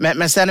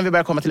 Men sen när vi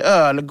börjar komma till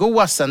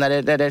ölgåsen.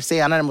 När det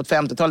senare mot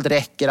 50-talet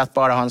räcker att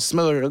bara ha en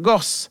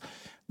smörgås.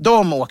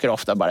 De åker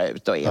ofta bara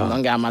ut och in.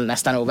 Någon gammal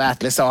nästan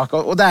ovätlig sak.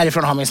 Och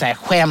därifrån har man så här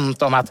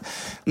skämt om att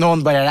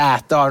någon börjar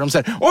äta och de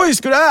säger: oj,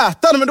 ska du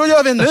äta? Men då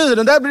gör vi en ny.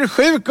 Den där blir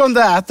sjuk om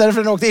du äter,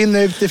 för den åkte in och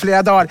ut i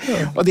flera dagar.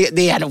 Och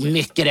det är nog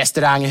mycket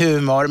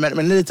restauranghumor.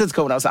 Men litet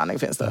korn av sanning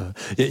finns det.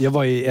 Jag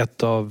var i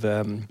ett av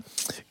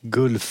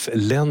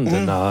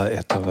Gulfländerna,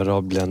 ett av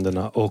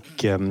arabländerna,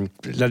 och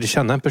lärde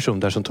känna en person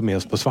där som tog med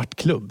oss på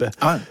svartklubb.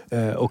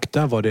 Och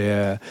där var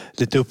det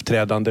lite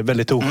uppträdande,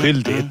 väldigt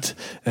oskyldigt.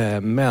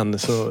 Men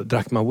så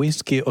drack man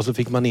whisky och så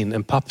fick man in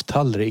en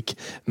papptallrik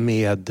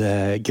med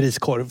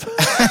griskorv.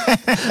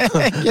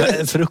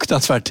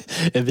 Fruktansvärt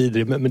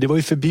vidrig, men det var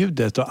ju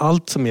förbjudet, och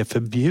allt som är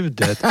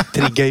förbjudet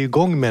triggar ju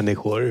igång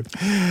människor.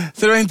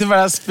 Så det var inte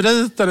bara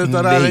spriten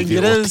utan även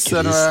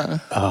grisen?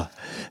 Ja,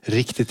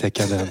 riktigt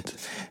dekadent.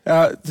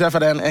 Jag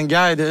träffade en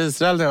guide i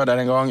Israel när jag var där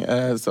en gång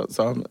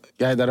som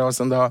guidade oss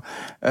en dag.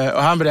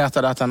 Och han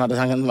berättade att han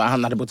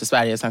hade bott i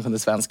Sverige så han kunde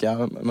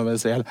svenska med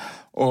Israel.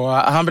 Och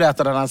han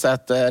berättade att han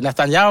sett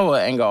Netanyahu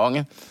en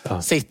gång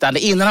sittande,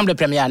 innan han blev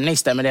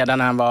premiärminister, men redan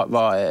när han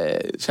var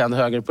känd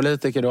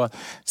högerpolitiker då,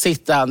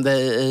 sittande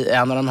i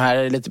en av de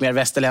här lite mer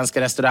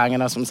västerländska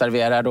restaurangerna som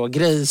serverar då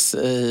gris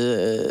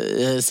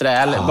i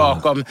Israel,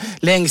 bakom,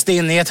 längst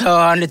in i ett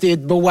hörn, lite i ett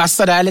bås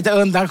där, lite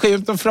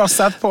undanskymt och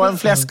frossat på en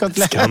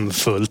fläskkotlett.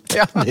 Skamfullt.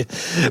 Ja.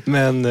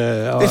 Men,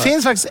 Det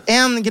finns faktiskt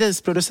en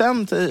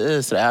grisproducent i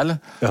Israel.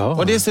 Ja.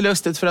 Och det är så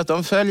lustigt för att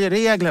de följer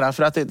reglerna,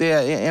 för att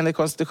enligt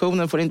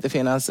konstitutionen får det inte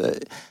finnas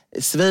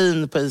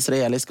svin på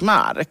israelisk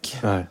mark.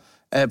 Nej.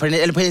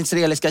 Eller på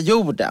israeliska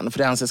jorden, för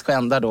det anses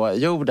skända då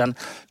jorden.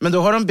 Men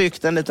då har de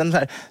byggt en liten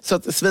här, så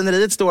att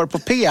svineriet står på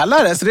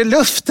pelare, så det är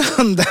luft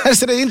under,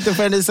 så det är inte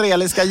på den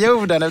israeliska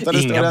jorden. Utan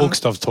det Inga står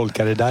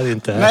bokstavstolkare där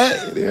inte. Nej.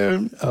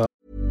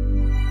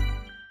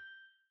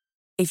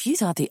 If you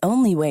thought the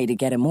only way to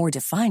get a more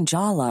defined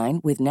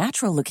jawline with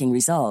natural-looking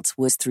results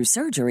was through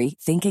surgery,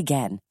 think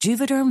again.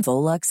 Juvederm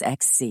Volux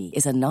XC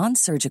is a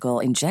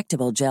non-surgical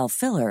injectable gel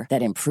filler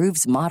that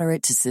improves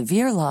moderate to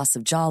severe loss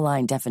of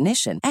jawline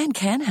definition and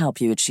can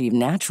help you achieve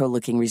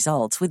natural-looking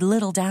results with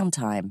little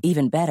downtime.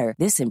 Even better,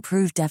 this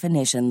improved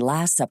definition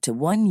lasts up to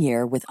 1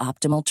 year with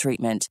optimal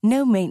treatment.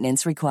 No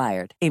maintenance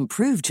required.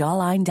 Improve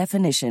jawline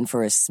definition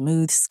for a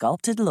smooth,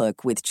 sculpted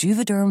look with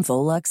Juvederm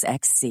Volux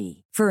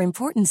XC. For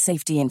important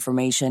safety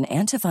information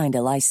and to find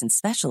a licensed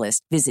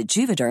specialist, visit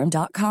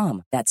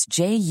Juvederm.com. That's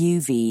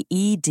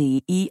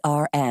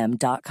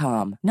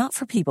Juvederm.com. Not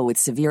for people with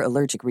severe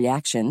allergic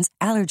reactions,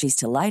 allergies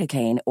to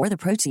lidocaine, or the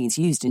proteins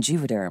used in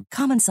Juvederm.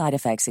 Common side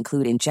effects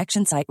include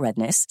injection site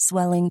redness,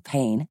 swelling,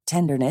 pain,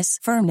 tenderness,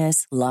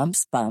 firmness,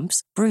 lumps,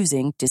 bumps,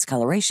 bruising,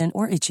 discoloration,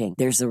 or itching.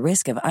 There's a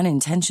risk of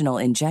unintentional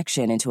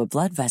injection into a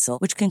blood vessel,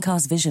 which can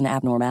cause vision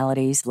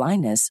abnormalities,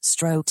 blindness,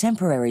 stroke,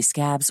 temporary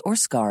scabs, or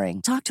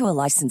scarring. Talk to a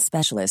licensed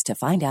specialist to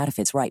find out if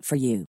it's right for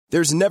you.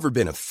 There's never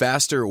been a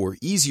faster or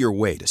easier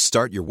way to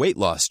start your weight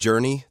loss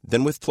journey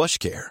than with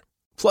PlushCare.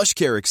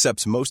 PlushCare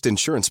accepts most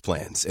insurance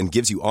plans and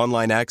gives you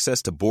online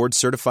access to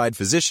board-certified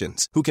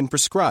physicians who can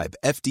prescribe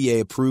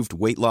FDA-approved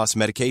weight loss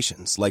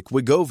medications like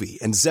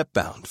Wegovy and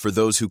Zepbound for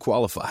those who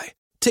qualify.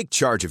 Take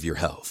charge of your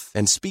health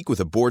and speak with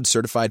a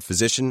board-certified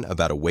physician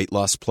about a weight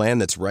loss plan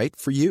that's right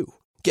for you.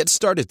 Get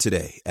started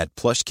today at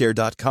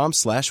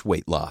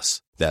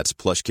plushcare.com/weightloss. That's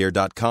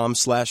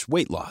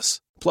plushcare.com/weightloss.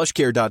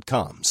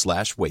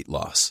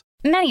 plushcare.com/weightloss.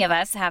 Many of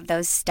us have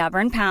those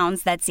stubborn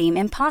pounds that seem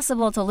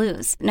impossible to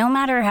lose, no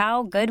matter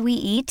how good we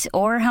eat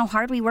or how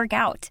hard we work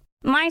out.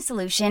 My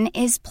solution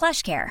is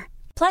PlushCare.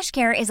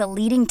 PlushCare is a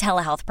leading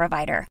telehealth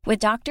provider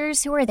with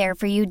doctors who are there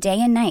for you day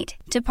and night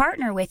to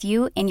partner with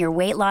you in your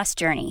weight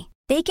loss journey.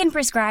 They can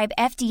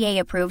prescribe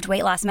FDA-approved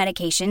weight loss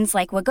medications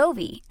like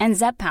Wegovy and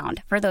Zepbound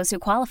for those who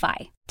qualify.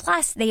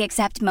 Plus, they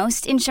accept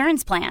most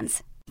insurance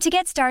plans. To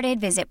get started,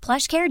 visit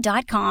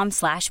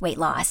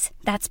plushcare.com/weightloss.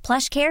 That's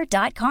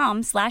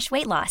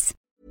plushcare.com/weightloss.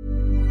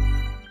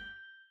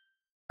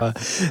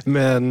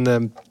 Men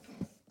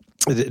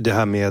det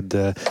här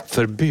med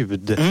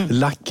förbud.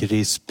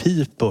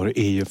 Lakritspipor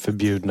är ju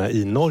förbjudna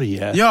i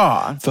Norge.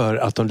 Ja. För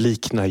att de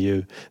liknar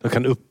ju, de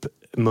kan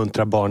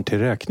uppmuntra barn till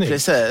rökning.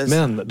 Precis.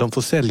 Men de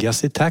får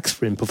säljas i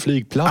taxfree på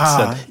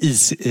flygplatsen i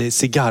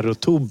cigarr- och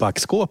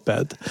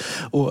tobaksskåpet.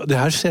 Och det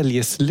här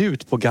säljer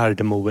slut på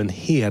Gardermoen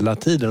hela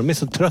tiden. De är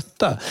så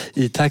trötta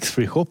i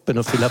taxfree-shoppen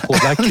och fylla på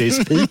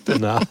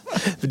lakritspiporna.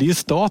 För det är ju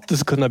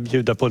status att kunna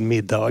bjuda på en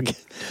middag.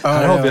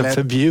 Här har vi en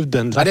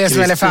förbjuden lakritspip. Det är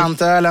som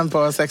elefantölen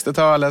på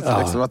 60-talet. Ja.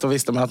 Liksom, att då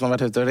visste man att man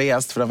varit ute och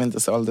rest för de inte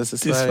såldes i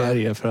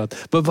Sverige. För att,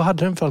 vad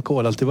hade den för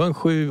alkohol? Det var en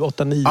 7,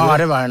 8, 9? Ja,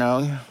 det var det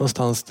nog.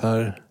 Någonstans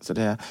där. Så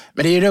det,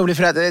 men det är ju roligt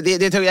för att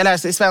jag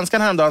läste i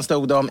Svenskan häromdagen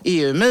stod det om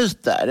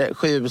EU-myter.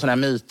 7 sådana här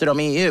myter om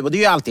EU. Och det är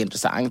ju alltid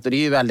intressant. Och det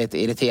är ju väldigt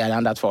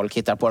irriterande att folk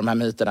hittar på de här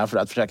myterna för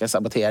att försöka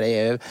sabotera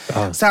EU.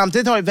 Ja.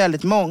 Samtidigt har ju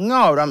väldigt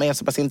många av dem är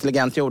så pass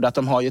intelligent gjorda att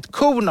de har ju ett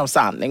korn av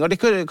sanning. Och det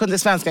kunde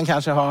Svenskan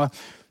kanske ha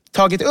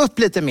tagit upp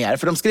lite mer.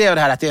 För de skrev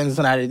det här att det är en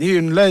sån här, det är ju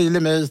en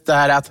löjlig myt det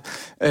här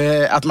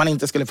att man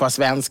inte skulle få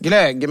svensk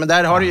glögg. Men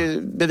där har det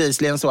ju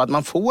bevisligen så att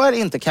man får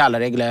inte kalla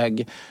det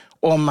glögg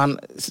om man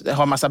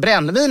har massa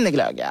brännvin i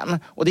glöggen.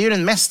 Och det är ju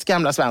den mest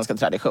gamla svenska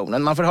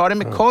traditionen. Man får ha det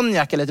med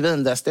konjak eller ett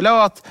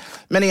vindestillat.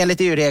 Men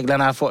enligt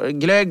EU-reglerna får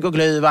glögg och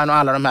glühwein och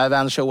alla de här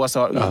vänchås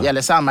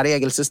gäller samma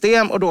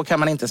regelsystem. Och då kan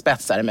man inte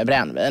spetsa det med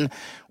brännvin.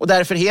 Och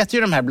därför heter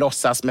ju de här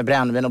blossas med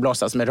brännvin och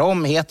blossas med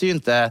rom heter ju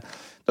inte...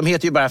 De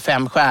heter ju bara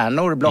 5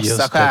 stjärnor,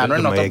 blossa stjärnor.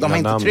 De har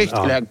inte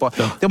tryckt glögg på.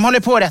 Ja. De håller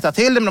på att rätta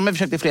till det, men de har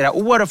försökt i flera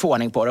år att få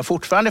ordning på det. Och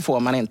fortfarande får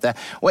man inte.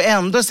 Och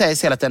ändå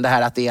sägs hela tiden det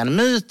här att det är en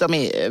myt om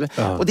EU.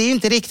 Ja. Och det är ju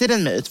inte riktigt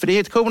en myt, för det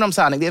är ett korn om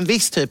sanning. Det är en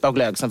viss typ av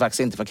glögg som faktiskt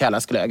inte får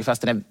kallas glögg,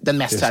 fast den är den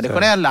mest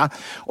traditionella.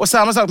 Och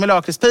samma sak med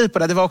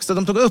lakritspiporna. Det var också,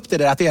 de tog upp det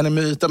där att det är en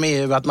myt om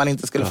EU, att man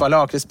inte skulle få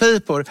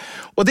lakritspipor.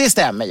 Och det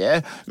stämmer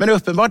ju. Men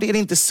uppenbart är det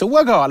inte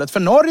så galet, för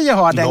Norge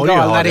har den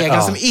galna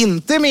regeln som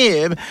inte är med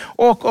EU.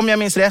 Och om jag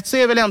minns rätt så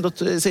är väl ändå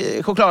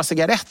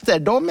chokladcigaretter,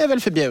 de är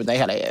väl förbjudna i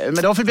hela EU.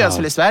 Men de förbjöds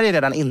väl i Sverige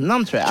redan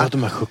innan, tror jag. Ja,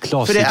 de här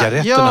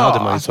chokladcigaretterna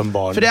hade man ju som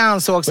barn. För det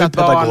ansågs att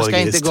barn ska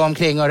inte gå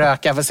omkring och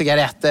röka för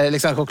cigaretter.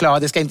 Liksom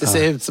choklad, det ska inte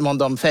se ut som om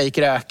de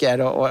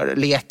fejkröker och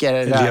leker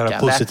rökande. Göra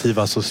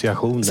positiva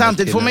associationer.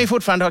 Samtidigt får man ju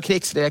fortfarande ha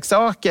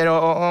krigsleksaker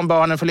och om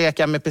barnen får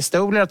leka med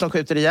pistoler, att de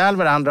skjuter ihjäl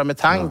varandra med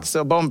tanks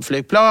och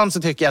bombflygplan,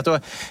 så tycker jag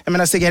att jag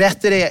menar,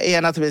 cigaretter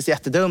är naturligtvis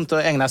jättedumt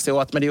att ägna sig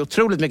åt, men det är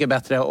otroligt mycket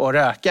bättre att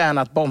röka än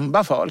att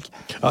bomba folk.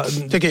 Ja,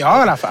 tycker jag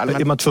i alla fall.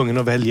 Är man tvungen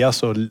att välja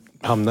så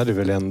hamnar det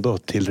väl ändå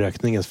till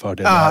rökningens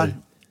fördel. Ja,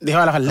 det har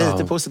i alla fall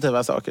lite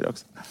positiva saker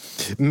också.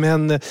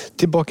 Men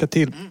tillbaka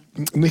till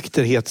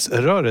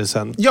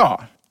nykterhetsrörelsen.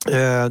 Ja.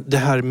 Det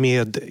här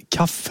med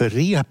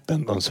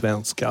kafferepen, de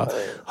svenska,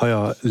 har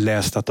jag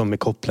läst att de är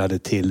kopplade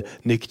till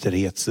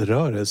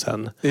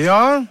nykterhetsrörelsen.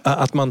 Ja.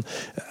 Att man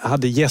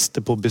hade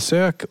gäster på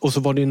besök och så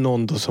var det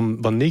någon då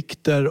som var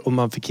nykter och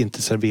man fick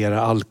inte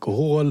servera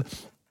alkohol.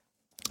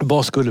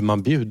 Vad skulle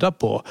man bjuda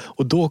på?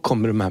 Och då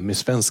kommer de här med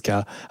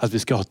svenska att vi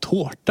ska ha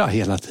tårta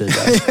hela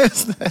tiden.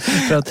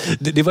 För att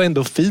det var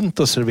ändå fint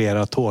att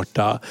servera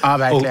tårta. Ja,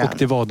 verkligen. Och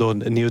det var då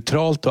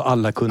neutralt och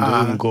alla kunde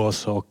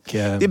umgås.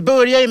 Det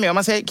börjar ju med, om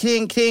man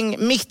säger kring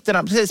mitten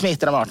av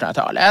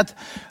 1800-talet.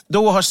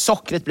 Då har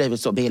sockret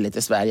blivit så billigt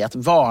i Sverige att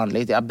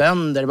vanliga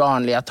bönder,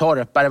 vanliga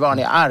torpare,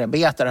 vanliga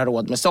arbetare har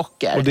råd med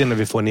socker. Och det är när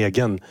vi får en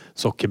egen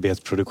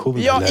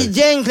sockerbetsproduktion? Ja, eller?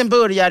 Egentligen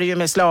börjar det ju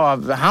med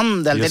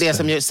slavhandel. Det är det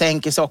som ju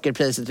sänker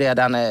sockerpriset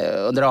redan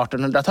under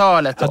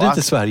 1800-talet. Hade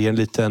inte Sverige en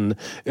liten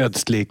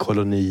ödslig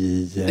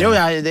koloni? Jo,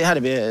 ja, det hade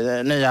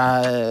vi.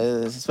 Nya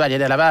Sverige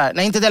delar värld.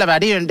 Nej, inte delar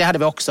värld, det hade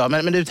vi också.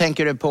 Men nu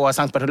tänker du på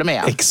Sankt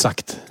Bartolomé.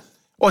 Exakt.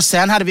 Och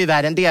sen hade vi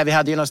världen det. Vi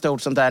hade ju något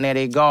stort sånt där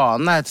nere i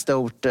Ghana, ett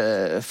stort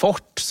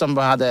fort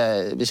som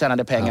vi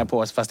tjänade pengar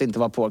på, fast det inte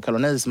var på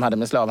koloni, som hade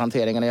med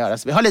slavhanteringen att göra.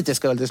 Så vi har lite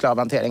skuld i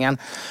slavhanteringen.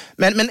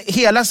 Men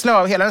hela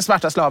den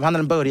svarta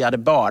slavhandeln började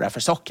bara för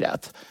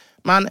sockret.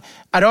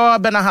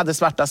 Araberna hade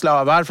svarta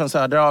slavar från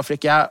södra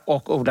Afrika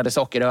och odlade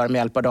sockerrör med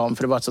hjälp av dem,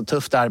 för det var ett så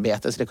tufft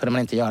arbete så det kunde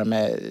man inte göra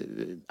med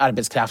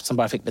arbetskraft som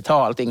bara fick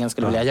betalt. Ingen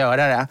skulle vilja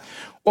göra det.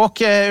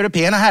 Och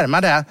européerna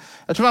härmade.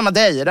 Jag tror det var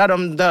Madeira,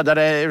 de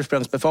dödade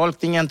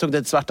ursprungsbefolkningen, tog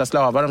dit svarta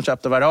slavar, de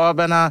köpte av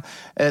araberna,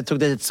 tog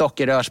dit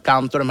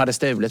sockerrörsplantor de hade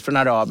stulit från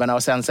araberna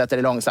och sen sätter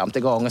det långsamt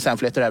igång och sen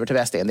flyttar över till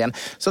Västindien.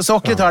 Så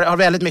sockret har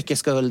väldigt mycket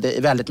skuld i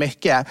väldigt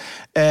mycket.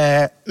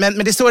 Men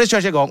det är så det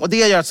körs igång och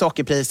det gör att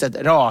sockerpriset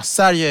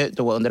rasar ju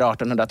då under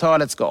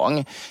 1800-talets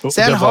gång.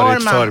 Sen det har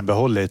varit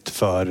förbehållet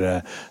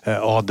för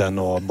adeln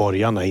och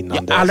borgarna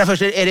innan det. Allra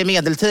först är det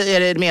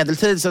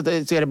medeltid så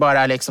är det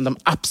bara liksom de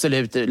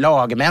absolut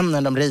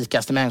lagmännen, de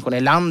rikaste människorna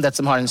i landet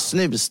som har en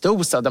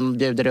snusdosa de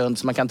bjuder runt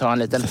så man kan ta en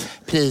liten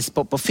pris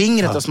på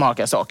fingret och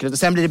smaka sockret. Och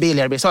sen blir det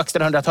billigare. Det blir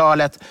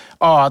 1600-talet,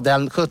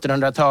 adeln,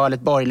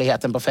 1700-talet,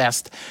 borgerligheten på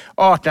fest.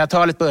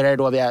 1800-talet börjar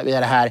då via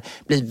det här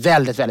bli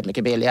väldigt, väldigt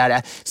mycket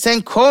billigare.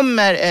 Sen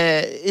kommer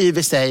i och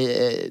för sig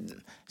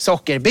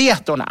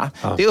sockerbetorna.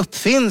 Ja. Det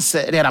uppfinns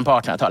redan på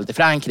 1800-talet i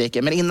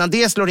Frankrike. Men innan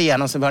det slår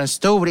igenom så var det en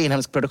stor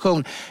inhemsk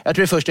produktion. Jag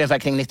tror det först ungefär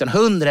kring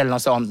 1900 eller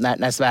något sånt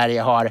när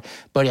Sverige har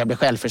börjat bli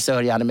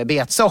självförsörjande med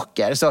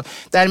betsocker. Så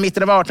där i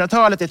mitten av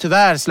 1800-talet är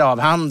tyvärr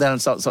slavhandeln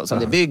som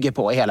det bygger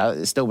på hela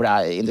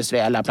stora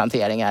industriella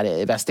planteringar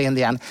i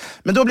Västindien.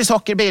 Men då blir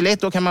socker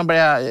billigt. Då kan man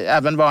börja,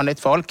 även vanligt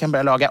folk kan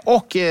börja laga.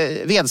 Och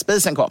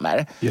vedspisen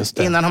kommer.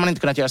 Innan har man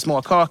inte kunnat göra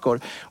småkakor.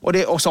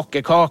 Och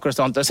sockerkakor och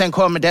sånt. Och sen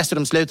kommer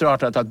dessutom slutet av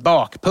 1800-talet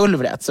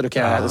bakpulvret. Så du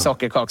kan göra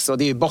sockerkaks. Och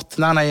det är ju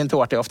bottnarna i en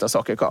tårta, ofta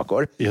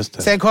sockerkakor.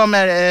 Sen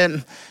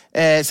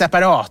kommer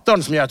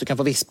separatorn som gör att du kan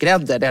få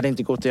vispgrädde. Det hade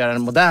inte gått att göra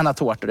den moderna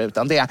tårtor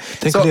utan det.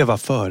 Tänk att leva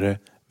före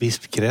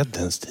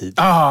vispgräddens tid.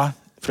 Ja,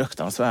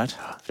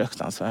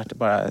 fruktansvärt.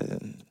 Bara...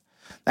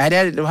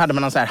 Nej, då hade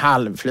man någon så här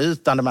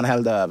halvflytande man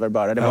hällde över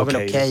bara. Det var väl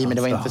okej, men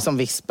det var inte som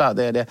vispa.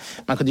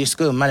 Man kunde ju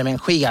skumma det med en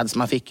sked som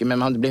man fick, men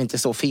man blev inte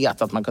så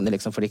fet att man kunde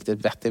liksom få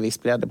riktigt vettig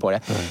vispgrädde på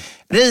det.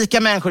 Rika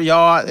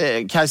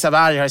människor, Kajsa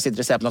Warg har i sitt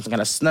recept något som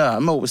kallas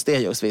snömos. Det är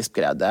just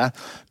vispgrädde.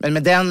 Men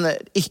med den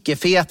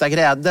icke-feta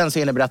grädden så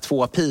innebär det att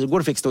 2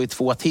 pigor fick stå i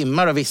 2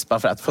 timmar och vispa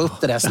för att få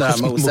upp det där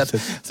snömoset.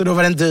 Så då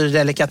var det en dyr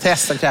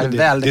delikatess som krävde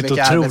väldigt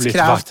mycket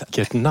arbetskraft. Det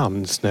är ett otroligt vackert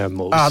namn,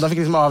 snömos. Ja, de fick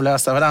liksom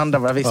avlösa varandra,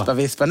 bara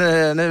vispa.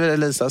 Nu är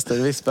det Lisas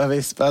tur,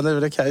 vispa. Nu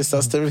är det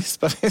Kajsas tur,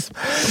 vispa.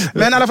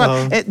 Men i alla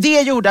fall,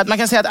 det gjorde att man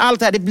kan säga att allt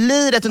det här, det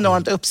blir ett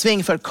enormt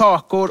uppsving för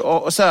kakor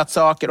och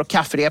sötsaker och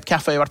kafferep.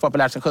 Kaffe har ju varit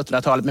populärt sedan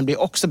 1700-talet men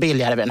blir också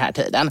billigare vid den här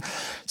tiden.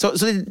 Så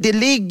det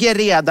ligger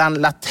redan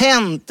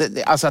latent,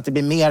 alltså att det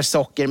blir mer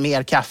socker,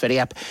 mer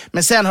kafferep.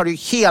 Men sen har du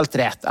helt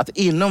rätt att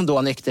inom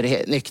då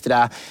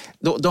nyktra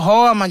då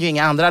har man ju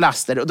inga andra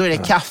laster och då är det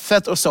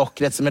kaffet och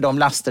sockret som är de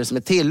laster som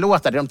är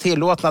tillåtna. Det är de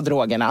tillåtna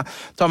drogerna.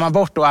 Tar man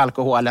bort då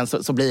alkoholen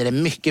så blir det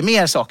mycket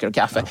mer socker och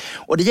kaffe.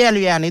 Och det gäller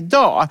ju än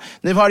idag.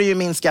 Nu har det ju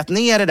minskat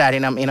ner det där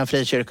inom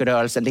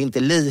frikyrkorörelsen. Det är inte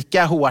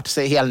lika hårt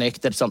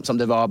helnyktert som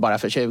det var bara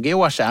för 20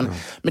 år sedan.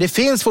 Men det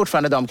finns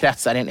fortfarande de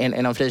kretsar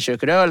inom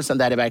frikyrkorörelsen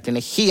där det verkligen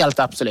är helt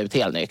absolut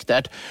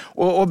helnyktert.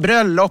 Och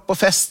bröllop och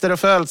fester och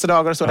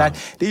födelsedagar och sådär.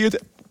 Det är ju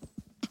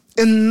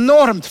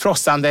enormt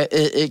frossande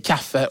i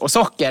kaffe och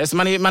socker. Så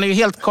man är ju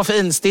helt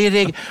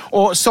koffeinstirrig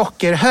och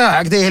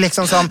sockerhög. Det är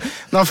liksom som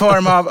någon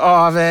form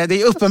av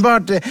det är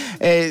uppenbart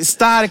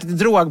starkt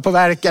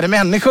drogpåverkade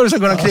människor som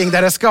går omkring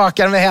där och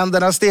skakar med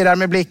händerna och stirrar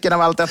med blicken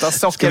av allt detta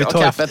socker och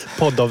kaffet. Ska vi ta ett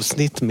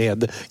poddavsnitt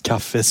med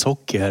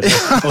kaffesocker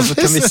och så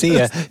kan vi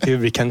se hur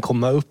vi kan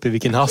komma upp i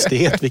vilken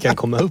hastighet vi kan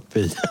komma upp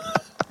i.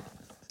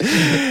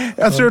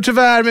 Jag tror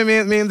tyvärr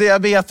med min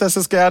diabetes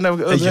så ska jag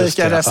nog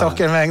undvika den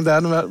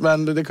sockermängden,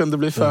 men det kunde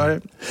bli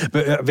för.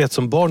 Jag vet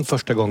som barn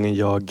första gången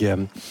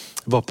jag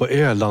var på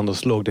Öland och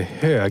slog det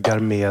högar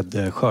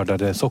med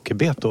skördade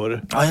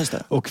sockerbetor. Ja, just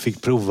det. Och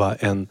fick prova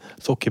en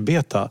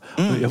sockerbeta.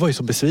 Jag var ju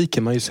så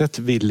besviken. Man har ju sett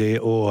Willy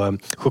och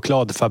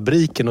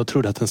chokladfabriken och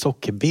trodde att en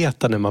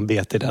sockerbeta när man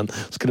bet i den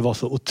skulle vara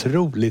så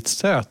otroligt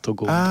söt och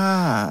god.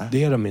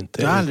 Det är de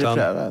inte. Jag har aldrig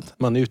prövat.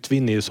 Man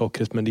utvinner ju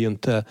sockret, men det är ju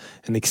inte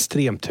en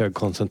extremt hög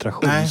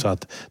koncentration. Nej. Så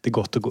att det är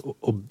gott att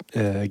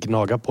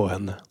gnaga på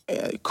henne.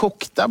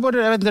 Kokta,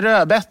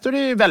 rödbetor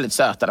är ju väldigt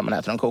söta när man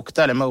äter dem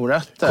kokta, eller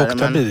morötter.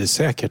 Kokta blir det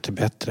säkert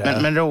bättre.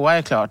 Men råa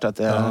är klart att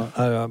det...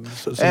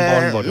 Som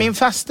barn var det. Min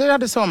faster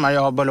hade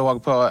sommarjobb och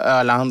låg på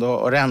Öland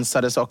och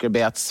rensade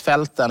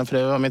sockerbetsfälten, för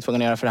det var man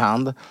tvungen att göra för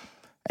hand.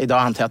 Idag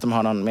antar jag att de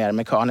har någon mer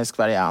mekanisk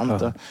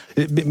variant. Ja.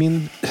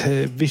 Min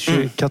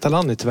Vichy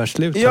Catalan är tyvärr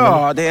slut.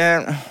 Ja, det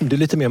är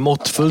lite mer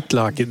måttfullt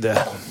lagd.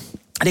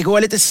 Det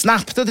går lite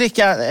snabbt att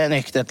dricka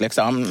nyktert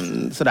liksom.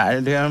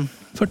 Sådär.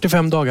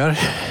 45 dagar.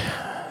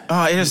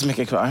 Ja, är det så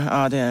mycket kvar?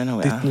 Ja, det är det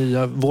nog.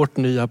 Vårt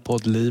nya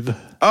poddliv.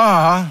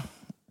 Ja.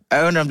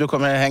 Jag undrar om du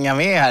kommer hänga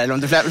med här. Eller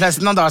om du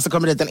någon dag så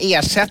kommer dit en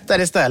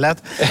ersättare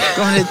istället.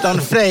 Kommer dit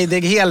någon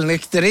frejdig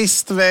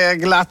helnykterist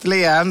med glatt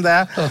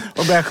leende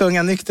och börjar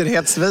sjunga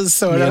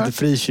nykterhetsvisor. Med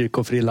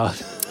frikyrkofrilla.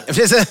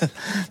 Precis.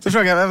 Så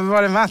frågar jag,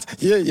 var är Mats?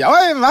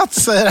 Jag är Mats,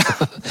 säger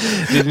han.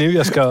 Det är nu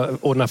jag ska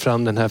ordna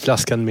fram den här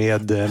flaskan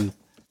med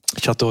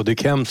Chateau du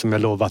Chem som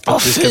jag lovat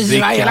att vi ska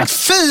dricka.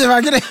 Fy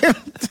vad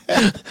grymt!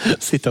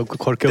 Sitta och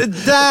korka upp.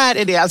 Det där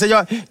är det. Alltså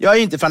jag är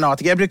inte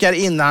fanatiker. Jag brukar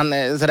innan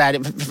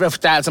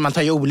alltså man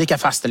tar ju olika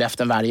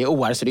fastelöften varje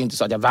år, så det är inte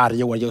så att jag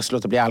varje år just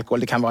låter bli alkohol.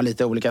 Det kan vara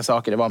lite olika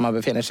saker, det var man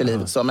befinner sig i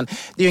livet. Så, men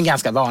det är ju en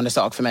ganska vanlig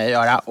sak för mig att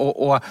göra.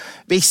 Och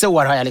vissa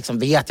år har jag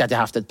vet jag att jag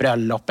har haft ett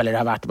bröllop eller det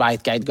har varit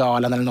White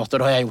Guide-galan eller något, och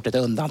då har jag gjort ett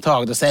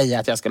undantag. Då säger jag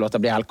att jag ska låta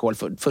bli alkohol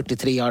för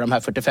 43 av de här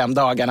 45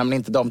 dagarna, men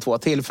inte de 2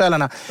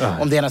 tillfällena.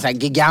 Om det är någon sån här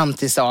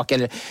gigantisk sak.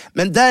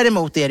 Men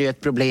däremot är det ju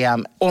ett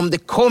problem om det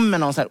kommer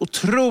någon sån här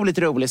otroligt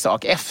rolig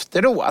sak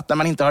efteråt, när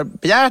man inte har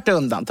begärt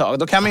undantag.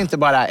 Då kan man ju inte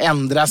bara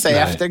ändra sig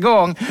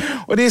eftergång.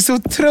 Och det är så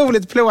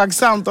otroligt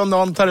plågsamt om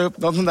någon tar upp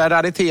någon sån där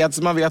raritet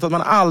som man vet att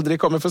man aldrig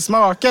kommer få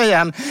smaka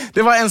igen.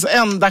 Det var ens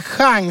enda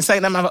chans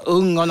när man var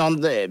ung och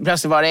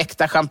plötsligt var det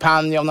äkta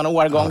champagne om någon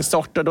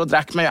årgångssort, och då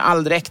drack man ju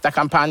aldrig äkta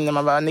champagne när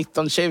man var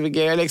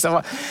 19-20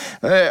 liksom.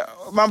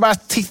 Man bara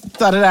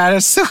tittade där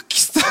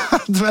suckstad.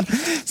 Men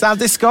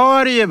samtidigt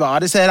ska det ju vara,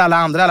 det säger alla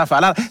andra i alla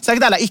fall.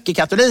 Säkert alla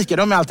icke-katoliker,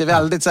 de är alltid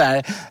väldigt så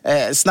här,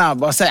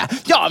 snabba och säga,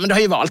 ja men du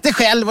har ju valt det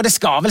själv och det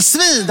ska väl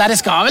svida, det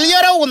ska väl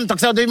göra ont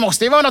också. Det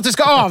måste ju vara något du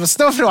ska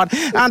avstå från.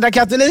 Andra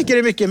katoliker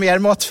är mycket mer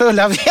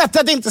måttfulla, vet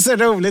att det inte är så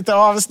roligt att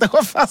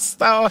avstå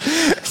fasta och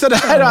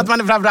sådär. Och att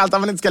man framförallt att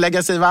man inte ska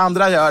lägga sig i vad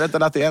andra gör,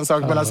 utan att det är en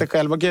sak mellan sig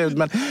själv och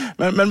Gud.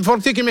 Men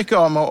folk tycker mycket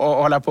om att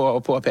hålla på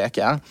och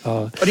påpeka.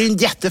 Och det är en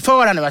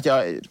jättefara nu att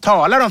jag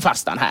talar om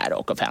fastan här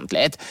och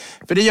offentligt.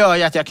 För det gör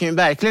ju att jag kan ju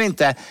verkligen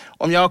inte,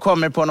 om jag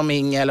kommer på någon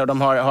mingel och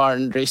de har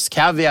en rysk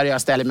kaviar och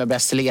jag ställer mig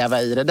bäst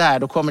leva i det där,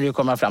 då kommer det ju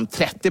komma fram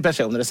 30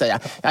 personer och säga,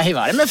 ja hur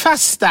var det med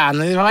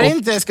fastan?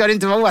 Ska du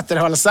inte vara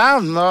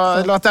återhållsam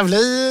och låta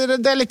bli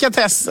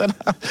delikatesserna?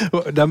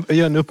 Jag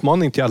gör en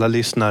uppmaning till alla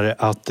lyssnare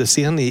att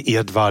ser ni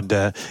Edvard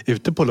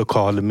ute på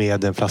lokal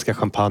med en flaska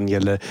champagne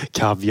eller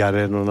kaviar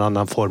eller någon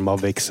annan form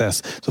av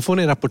excess, så får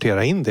ni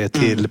rapportera in det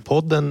till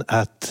podden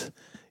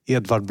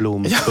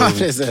 @edvardblom. Ja,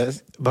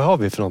 precis. Vad har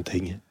vi för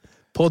någonting?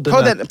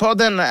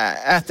 Podden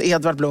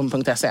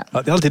 @edvardblom.se.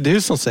 Ja, det är alltid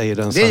du som säger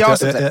den. Det är jag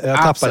som jag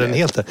tappar den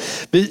helt.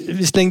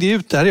 Vi slängde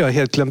ut, det här har jag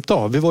helt glömt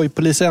av. Vi var ju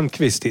på Lisa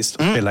Elmqvist och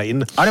spelade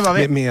in. Ja, det var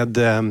vi. Med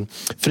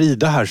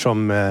Frida här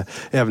som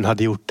även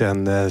hade gjort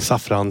en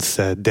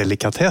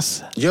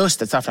saffransdelikatess.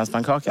 Just ett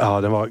saffranspannkaka.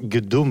 Ja, den var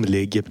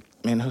gudomlig.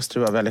 Min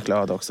hustru var väldigt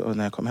glad också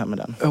när jag kom hem med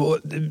den. Och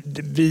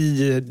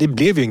det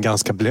blev ju en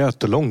ganska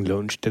blöt och lång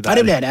lunch det där. Ja,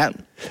 det blev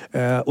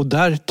det. Och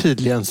där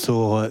tydligen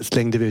så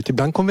slängde vi ut.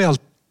 Ibland kommer vi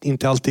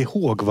inte alltid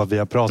ihåg vad vi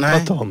har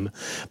pratat om.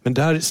 Men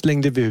där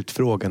slängde vi ut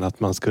frågan att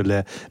man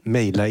skulle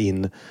mejla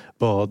in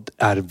vad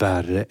är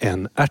värre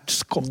än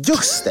ärtskott.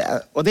 Just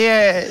det. Och det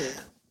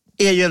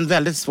är ju en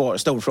väldigt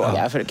stor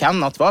fråga. För kan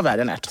något vara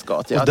värre än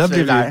ärtskott? Och där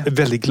blev vi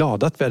väldigt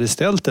glada att vi hade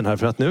ställt den här.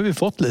 För att nu har vi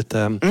fått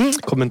lite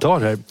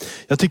kommentarer.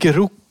 Jag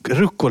tycker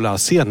rucola,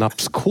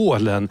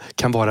 senapskålen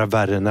kan vara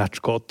värre än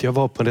ärtskott. Jag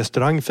var på en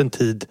restaurang för en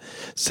tid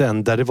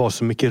sedan där det var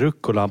så mycket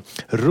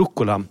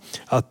rucola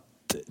att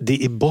det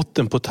i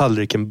botten på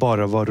tallriken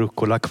bara var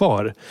rucola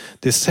kvar.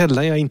 Det är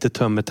sällan jag inte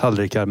tömmer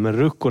tallrikar, men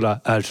rucola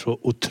är så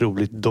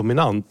otroligt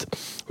dominant.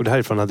 Och det här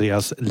är från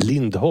Andreas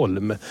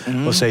Lindholm.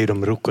 Vad säger du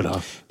om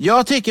rucola?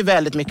 Jag tycker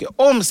väldigt mycket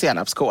om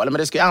senapskål, men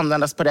det ska ju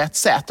användas på rätt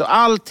sätt. Och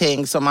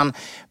allting som man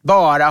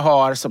bara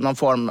har som någon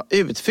form av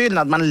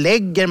utfyllnad. Man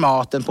lägger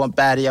maten på en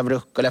berg av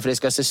rucola för det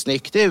ska se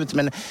snyggt ut.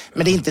 Men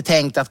det är inte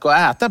tänkt att gå och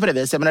äta på det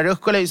viset. Men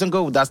rucola är ju som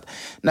godast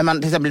när man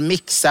till exempel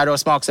mixar och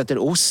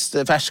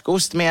smaksätter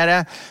färskost med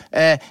det.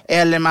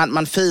 Eller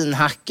man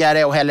finhackar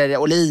det och häller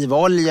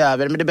olivolja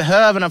över. Men det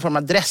behöver någon form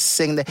av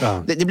dressing.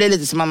 Det blir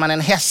lite som om man är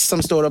en häst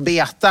som står och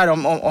betar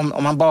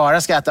om man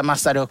bara ska äta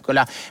massa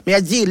rucola. Men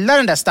jag gillar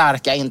den där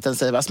starka,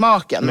 intensiva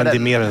smaken. Men det är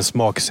mer en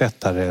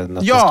smaksättare än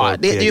att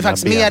det är ju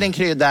faktiskt mer en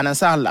krydda än en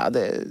sallad.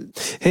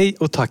 Hej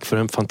och tack för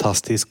en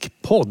fantastisk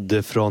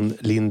podd från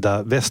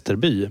Linda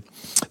Westerby.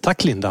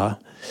 Tack Linda.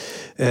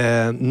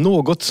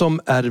 Något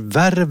som är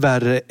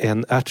värre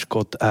än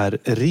ärtskott är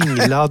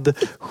ringlad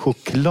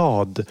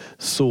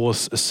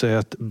chokladsås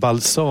söt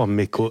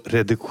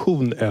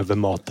balsamico-reduktion över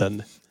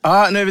maten.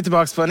 Ja, nu är vi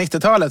tillbaka på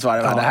 90-talet var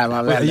det. Ja. Det här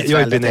var väldigt,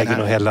 jag är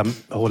benägen att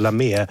hålla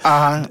med.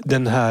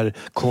 Den här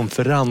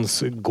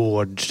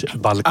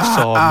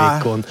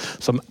konferensgårdsbalsamikon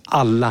som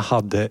alla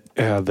hade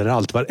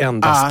överallt.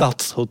 Varenda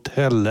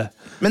stadshotell.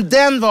 Men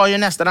den var ju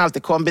nästan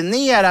alltid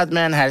kombinerad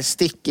med den här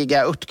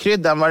stickiga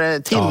örtkryddan. Var det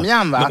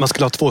timjan va? Man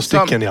skulle ha 2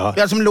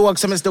 stycken som låg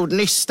som en stor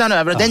nystan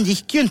över. Och den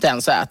gick ju inte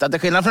ens att äta. Till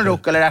skillnad från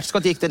rucola eller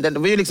ärtskott gick det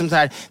var ju liksom så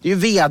här, det är ju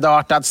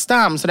vedartad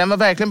stam. Så den var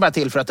verkligen bara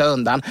till för att ta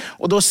undan.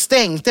 Och då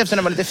stänkte, eftersom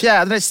den var lite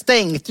fjädrar,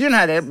 stänkte ju den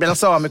här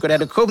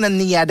balsamico-reduktionen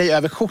ner dig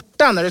över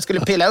skjortan när du skulle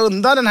pilla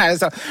undan den här.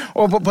 Så,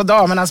 och på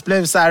damernas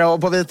blusar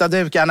och på vita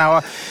dukarna.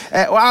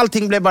 Och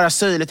allting blev bara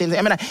syrligt.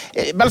 Jag menar,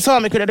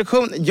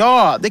 balsamico-reduktion,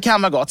 ja, det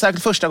kan vara gott.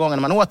 Särskilt första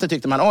gången man åt det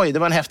tyckte man, oj, det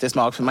var en häftig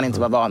smak för man inte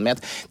var van med.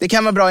 Det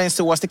kan vara bra i en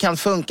sås, det kan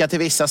funka till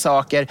vissa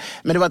saker.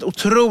 Men det var ett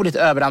otroligt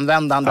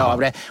överanvändande av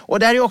det. Och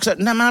där är ju också,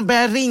 när man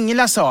börjar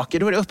ringla saker,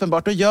 då är det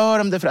uppenbart, då gör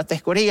de det för att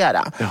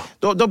dekorera.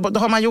 Då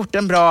har man gjort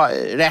en bra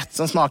rätt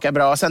som smakar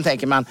bra. Och sen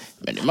tänker man,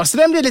 men nu måste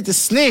den bli lite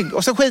snygg.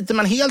 Och så skiter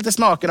man helt i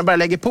smaken och bara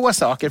lägger på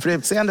saker för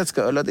utseendets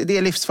skull. Och det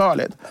är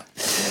livsfarligt.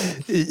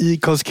 I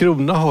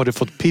Karlskrona har du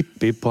fått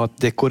Pippi på att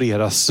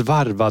dekorera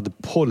svarvad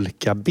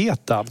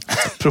polkabeta.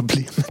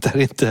 Problemet är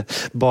inte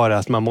bara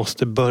att man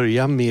måste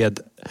börja med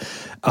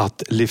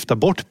att lyfta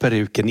bort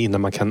peruken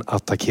innan man kan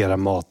attackera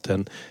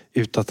maten,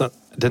 utan att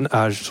den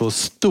är så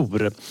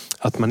stor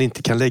att man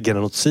inte kan lägga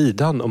den åt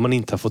sidan om man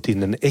inte har fått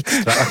in en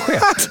extra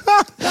assiett.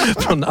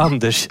 Från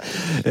Anders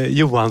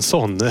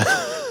Johansson.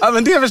 Ja,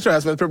 men det förstår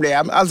jag som ett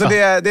problem. Alltså det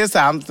är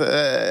sant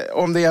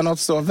om det är något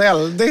så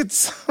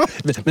väldigt...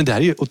 Men det här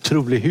är ju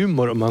otrolig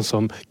humor om man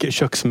som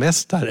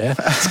köksmästare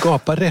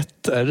skapar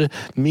rätter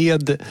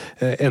med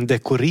en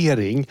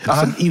dekorering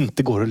som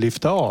inte går att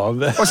lyfta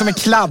av. Och som är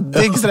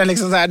kladdig så den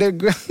liksom så här...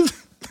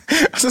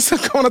 Så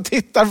kommer man och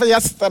tittar på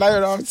gästerna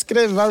hur de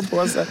skriver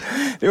på sig.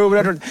 Det är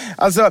oerhört roligt.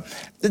 Alltså,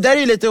 det där är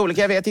ju lite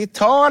olika. Jag vet, i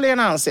Italien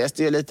anses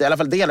det ju lite, i alla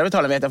fall delar av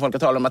Italien vet jag folk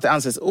att tala om att det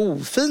anses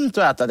ofint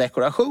att äta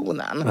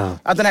dekorationen. Ja.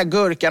 Att den här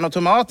gurkan och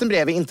tomaten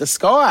bredvid inte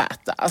ska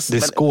ätas. Det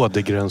är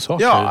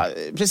skådegrönsaker. Ja,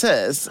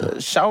 precis.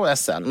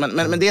 Schauessen.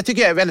 Men det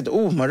tycker jag är väldigt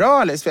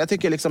omoraliskt. För jag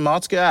tycker liksom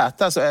mat ska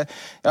ätas.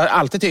 Jag har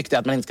alltid tyckt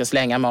att man inte ska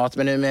slänga mat.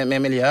 Men nu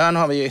med miljön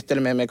har vi ju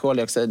ytterligare med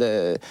koldioxid...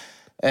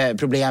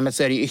 problemet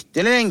så är det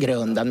ytterligare en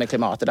grund med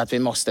klimatet att vi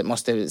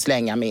måste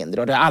slänga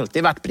mindre. Och det har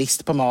alltid varit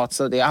brist på mat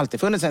så det har alltid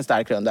funnits en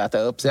stark grund att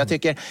äta upp. Så jag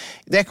tycker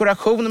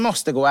dekoration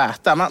måste gå att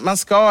äta. Man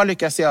ska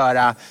lyckas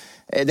göra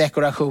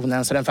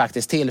dekorationen så den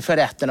faktiskt tillför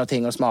rätten och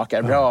ting och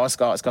smakar bra och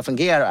ska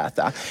fungera att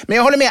äta. Men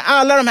jag håller med,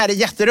 alla de här är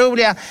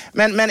jätteroliga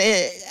men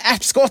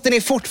ärtskotten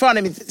är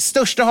fortfarande mitt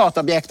största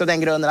hatobjekt och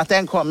den grunden att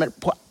den kommer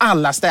på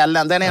alla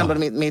ställen. Den är ändå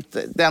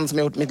den som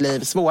har gjort mitt liv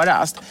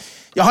svårast.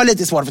 Jag har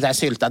lite svårt för det här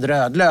syltad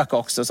rödlök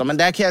också. Men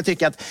där kan jag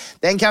tycka att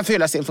den kan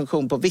fylla sin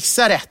funktion på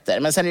vissa rätter.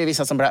 Men sen är det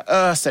vissa som bara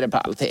öser det på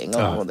allting.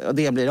 Och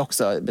det blir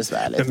också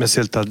besvärligt. Men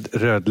syltad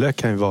rödlök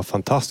kan ju vara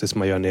fantastiskt om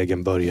man gör en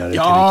egen burgare.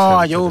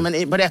 Ja, jo,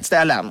 men på rätt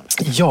ställen.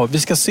 Ja, vi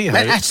ska se här.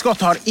 Men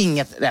ärtskott har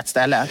inget rätt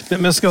ställe.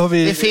 Men ska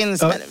vi... Det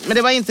finns, men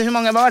det var inte, hur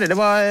många var det? Det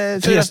var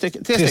tre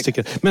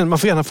stycken. Men man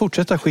får gärna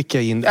fortsätta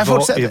skicka in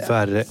vad är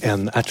värre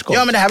än ärtskott.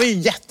 Ja, men det här var ju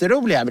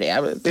jätteroliga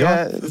brev.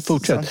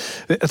 Fortsätt.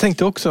 Jag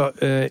tänkte också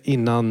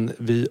innan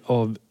vi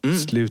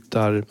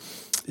avslutar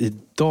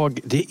idag.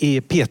 Det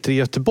är Peter i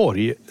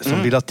Göteborg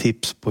som vill ha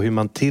tips på hur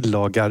man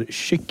tillagar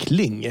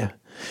kyckling.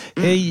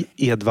 Hej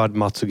Edvard,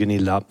 Mats och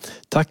Gunilla.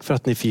 Tack för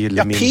att ni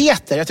förgyller min...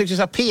 Peter, jag tyckte du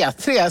sa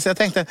P3 så jag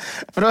tänkte,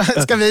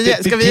 ska vi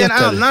ge en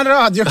annan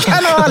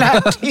radiokanal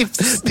här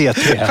tips?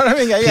 Peter,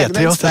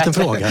 jag har ställt en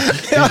fråga.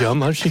 Hur gör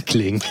man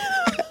kyckling?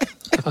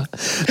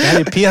 Det här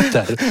är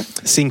Peter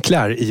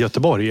Sinclair i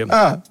Göteborg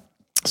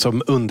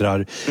som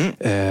undrar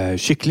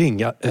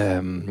kyckling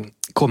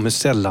kommer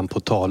sällan på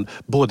tal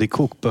både i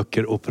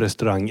kokböcker och på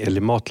restaurang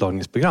eller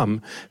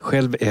matlagningsprogram.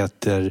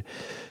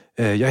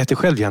 Jag äter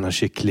själv gärna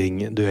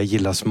kyckling då jag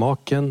gillar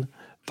smaken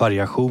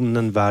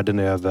variationen världen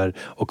över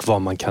och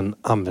vad man kan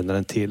använda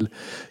den till.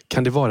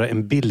 Kan det vara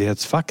en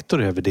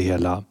billighetsfaktor över det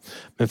hela?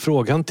 Men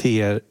frågan till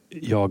er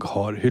jag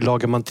har, hur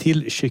lagar man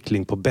till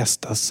kyckling på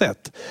bästa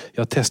sätt?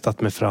 Jag har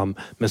testat mig fram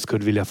men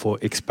skulle vilja få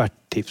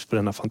experttips på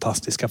denna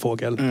fantastiska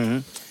fågel.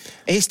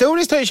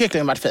 Historiskt har ju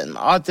kycklingen varit fin.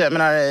 Jag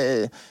menar,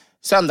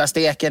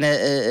 söndagssteken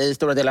i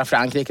stora delar av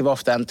Frankrike var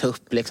ofta en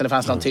tupp. Liksom. Det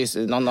fanns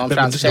någon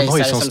fransk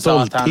kejsare som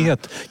sa att de har ju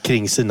sån stolthet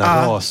kring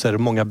sina raser.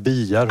 Många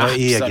byar har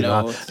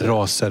egna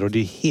raser och det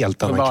är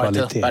helt annan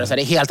kvalitet. Så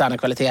det är helt annan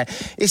kvalitet.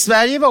 I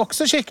Sverige var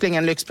också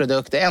kycklingen en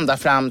lyxprodukt ända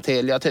fram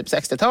till typ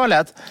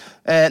 60-talet.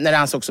 När det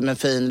ansågs som en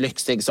fin,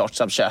 lyxig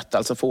sorts av kött.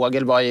 Alltså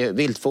fågel var ju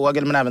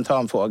viltfågel men även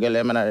tamfågel.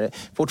 Jag menar,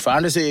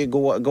 fortfarande så är ju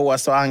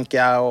gås och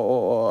anka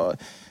och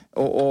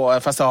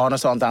fasan och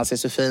sånt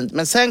anses så fint.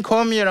 Men sen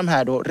kom ju de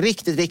här då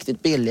riktigt,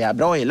 riktigt billiga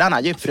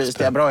broilarna,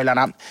 djupfrysta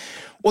broilarna.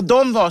 Och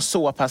de var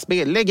så pass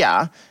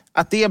billiga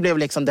att det blev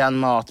liksom den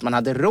mat man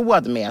hade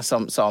råd med.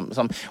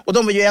 Och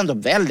de var ju ändå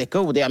väldigt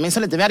goda. Jag minns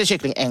inte, vi hade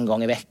kyckling en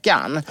gång i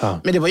veckan. Ja.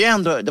 Men det var ju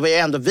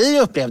ändå, vi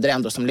upplevde det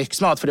ändå som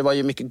lyxmat. För det var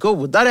ju mycket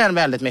godare än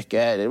väldigt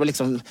mycket. Det var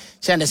liksom,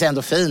 kändes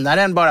ändå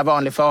finare än bara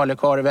vanlig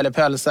falukorv eller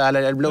pölsa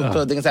eller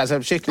blodpudding. Ja.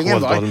 Så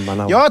kycklingen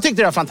jag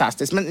tyckte det var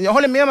fantastiskt. Men jag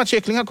håller med om att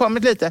kyckling har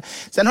kommit lite.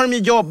 Sen har de ju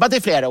jobbat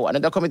i flera år.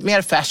 Det har kommit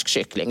mer färsk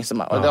kyckling.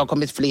 Och det har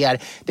kommit fler.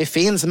 Det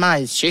finns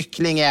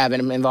majskyckling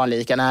även i en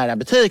vanlig nära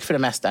butik för det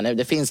mesta nu.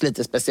 Det finns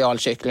lite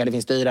specialkyckling. Det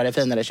finns dyrare,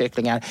 finare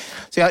kycklingar.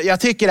 Så jag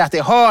tycker att det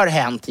har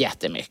hänt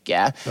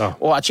jättemycket. Ja.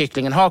 Och att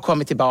kycklingen har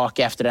kommit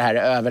tillbaka efter det här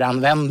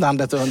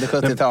överanvändandet under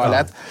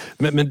 70-talet.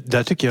 Men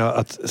där tycker jag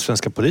att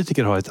svenska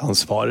politiker har ett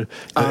ansvar.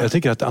 Ja. Jag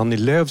tycker att Annie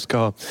Lööf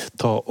ska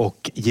ta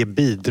och ge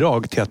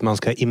bidrag till att man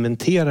ska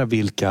inventera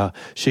vilka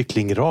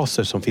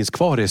kycklingraser som finns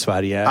kvar i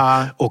Sverige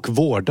och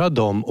vårda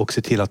dem och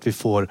se till att vi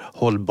får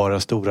hållbara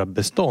stora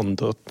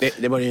bestånd.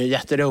 Det vore ju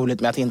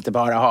jätteroligt med att inte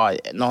bara ha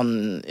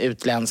någon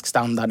utländsk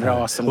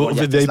standardras som går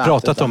jättesnabbt. Vi har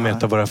pratat om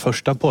ett av våra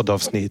första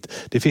poddavsnitt.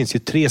 Det finns ju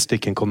 3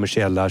 stycken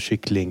kommersiella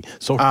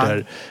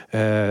kycklingsorter.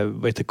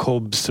 Vad heter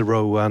Cobbs,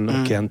 Rowan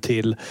och en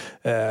till.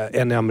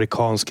 En är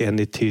amerikansk, en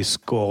är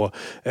tysk och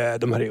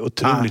de här är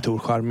otroligt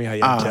ocharmiga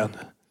egentligen.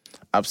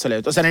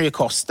 Absolut. Och sen är det ju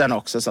kosten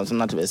också som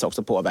naturligtvis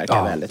också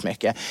påverkar väldigt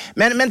mycket.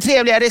 Men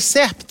trevliga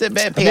recept,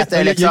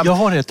 Peter. Liksom. Jag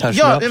har ett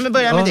här. Men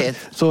börja med det.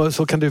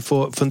 Så kan du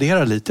få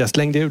fundera lite. Jag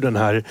slängde ur den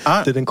här.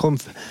 Den kom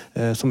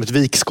som ett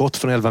vikskott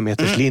från 11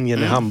 meters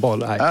linjen i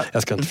handboll. Nej,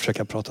 jag ska inte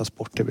försöka prata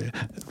sport. Det blir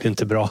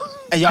inte bra.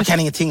 Jag kan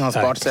ingenting om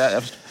sport.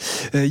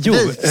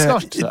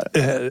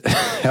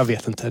 Jag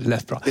vet inte. Det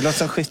lät bra. Det låter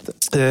som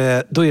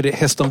skytte. Då är det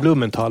Heston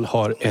Blumenthal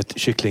har ett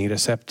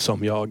kycklingrecept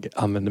som jag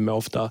använder mig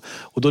ofta.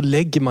 Och då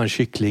lägger man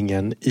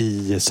kycklingen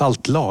i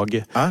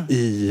saltlag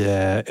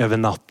över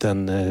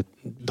natten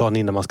dagen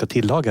innan man ska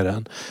tillaga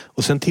den.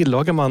 Och sen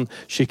tillagar man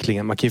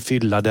kycklingen. Man kan ju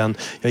fylla den.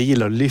 Jag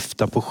gillar att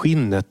lyfta på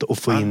skinnet och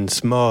få in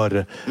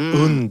smör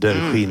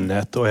under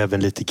skinnet och även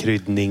lite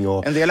kryddning.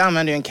 Och... En del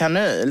använder ju en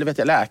kanyl. Det vet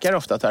jag läkare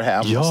ofta tar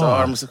hem. Och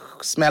så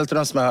smälter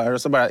de smör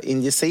och så bara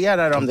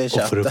injicerar de det i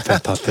köttet. Och får upp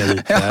fettat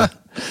lite.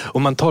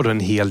 Och man tar en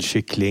hel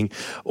kyckling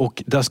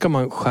och där ska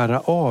man skära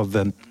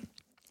av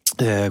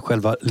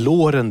själva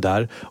låren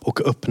där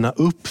och öppna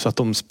upp så att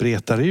de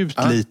spretar ut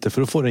lite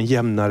för att få en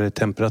jämnare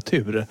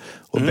temperatur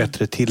och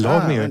bättre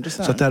tillagning.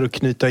 Så att det här att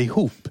knyta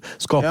ihop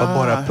skapar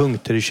bara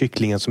punkter i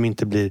kycklingen som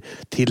inte blir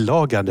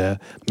tillagade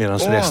medan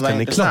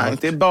resten är klar.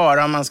 Det är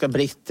bara om man ska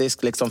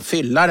brittisk liksom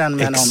fylla den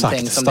med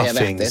någonting som det är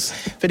vettigt.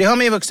 För det har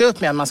man ju vuxit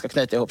upp med att man ska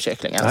knyta ihop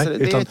kycklingen. Nej, så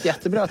det är ett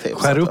jättebra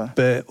tips. Skär upp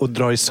och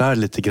dra isär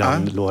lite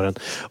grann låren.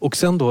 Och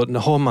sen då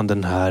har man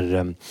den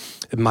här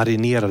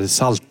marinerade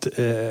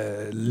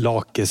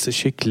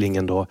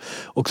saltlakeskycklingen då.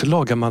 Och så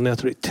lagar man, jag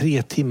tror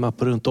 3 timmar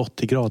på runt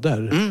 80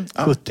 grader.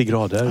 70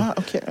 grader.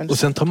 Och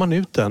sen tar man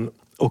ut den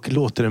och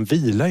låter den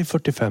vila i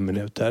 45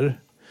 minuter.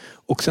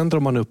 Och sen drar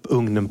man upp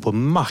ugnen på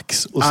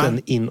max och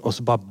sen in och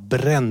så bara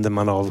bränner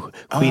man av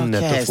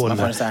skinnet och får den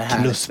här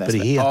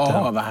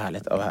knusprigheten. Vad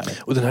härligt.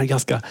 Och den här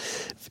ganska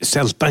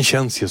sältan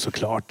känns ju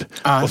såklart.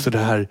 Och så det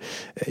här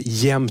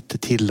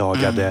jämnt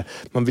tillagade.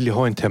 Man vill ju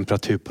ha en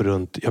temperatur på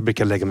runt, jag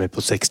brukar lägga mig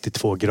på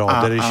 62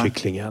 grader i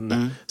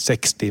kycklingen.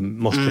 60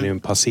 måste den ju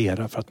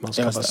passera för att man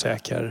ska vara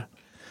säker.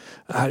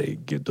 Det här är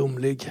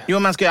gudomlig. Jo,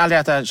 man ska ju aldrig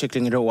äta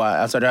kyckling rå,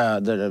 alltså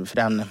röd, för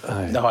den,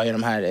 det har ju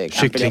de här...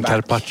 Kyckling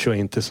carpaccio är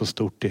inte så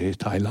stort i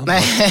Thailand.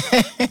 Nej.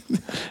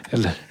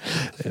 Eller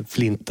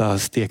flinta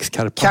steks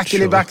carpaccio.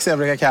 Kackelibax jag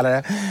brukar kalla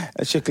det.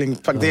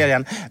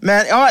 Kycklingpakterien.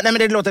 Men men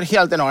det låter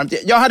helt enormt.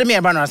 Jag hade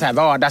mer bara några så här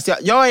vardags.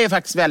 Jag är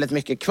faktiskt väldigt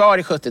mycket kvar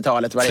i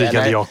 70-talet.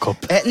 Flygande Jakob.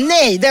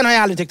 Nej, den har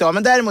jag aldrig tyckt om.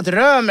 Men däremot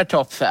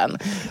römertopfen.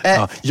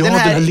 Den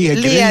här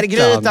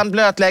lergrytan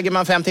blötlägger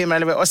man 5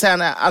 timmar. Och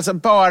sen alltså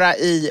bara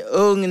i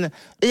ugn.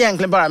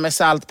 Egentligen bara med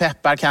salt,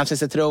 peppar, kanske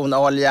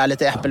citronolja,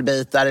 lite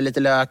äppelbitar, lite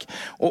lök.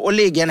 Och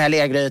ligga i den här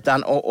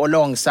lergrytan och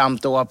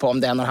långsamt då på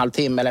om det är 1,5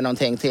 timme eller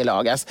någonting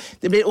tillagas.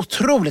 Det blir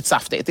otroligt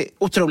saftigt, det är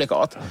otroligt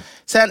gott.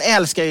 Sen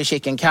älskar jag ju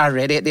chicken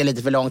curry, det är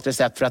lite för långt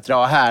recept för att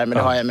dra här, men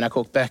det har jag i mina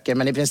kokböcker.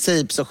 Men i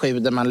princip så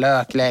sjuder man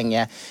lök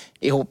länge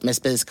ihop med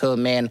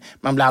spiskummin.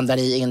 Man blandar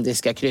i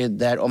indiska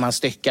kryddor och man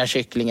styckar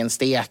kycklingen,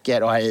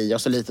 steker och har i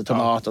och så lite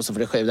tomat och så får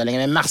det sjuda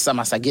länge med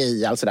massa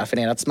ghee, alltså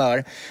raffinerat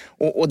smör.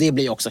 Och det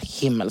blir också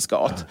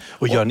himmelsgott. Ja.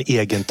 Och gör en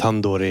egen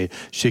tandoori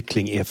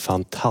kyckling är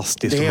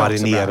fantastiskt. Och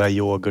marinera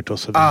yoghurt och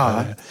så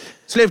vidare. Ja.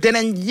 Slutligen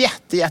en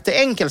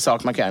jätteenkel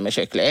sak man kan göra med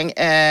kyckling.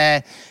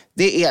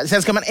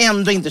 Sen ska man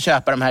ändå inte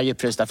köpa de här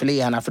djupfrysta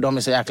filéerna för de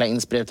är så jäkla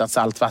insprutat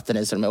saltvatten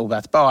i så de är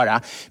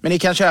oätbara. Men ni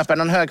kan köpa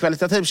någon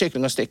högkvalitativ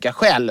kyckling och stycka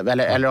själv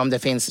eller om det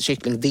finns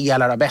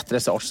kycklingdelar av bättre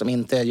sort som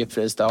inte är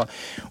djupfrysta.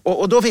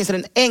 Och då finns det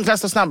den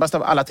enklaste och snabbaste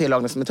av alla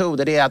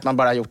tillagningsmetoder. Det är att man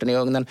bara har gjort den i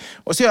ugnen.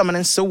 Och så gör man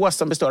en sås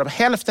som består av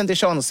hälften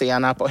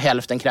dijonsenap och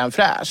hälften crème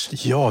fraîche.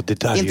 Ja, det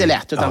där inte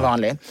lätt utan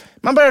vanlig.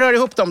 Man bara rör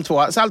ihop de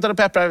två. Saltar och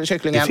pepprar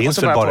kycklingen. Det finns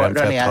och så väl bara en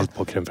rör fetthalt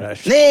på crème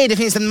fraîche? Nej, det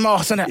finns en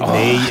massa.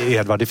 Nej,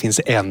 Edvard, det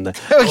finns en.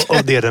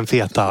 Och det är den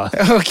feta.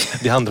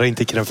 Det andra är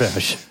inte crème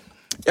fraîche.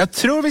 Jag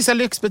tror vissa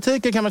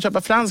lyxbutiker kan man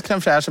köpa fransk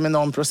crème fraîche som är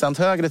någon procent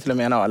högre till och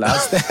med en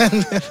Arlas.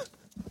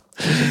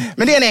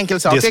 Men det är en enkel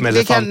sak. Det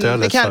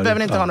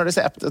behöver inte ha något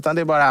recept. Utan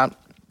det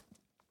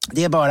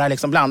är bara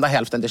liksom blanda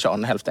hälften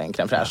dijon, hälften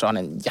crème fraîche och ha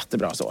en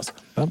jättebra sås.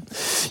 Ja.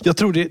 Jag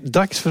tror det är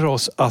dags för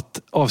oss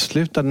att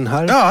avsluta den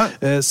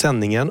här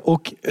sändningen.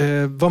 Och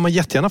vad man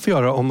jättegärna får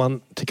göra om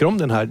man tycker om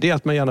den här, det är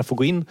att man gärna får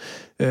gå in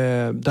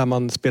där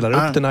man spelar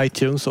upp den i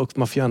iTunes och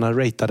man får gärna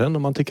ratea den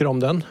om man tycker om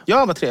den.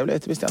 Ja, vad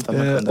trevligt. Visste jag inte att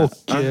man kunde.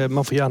 Och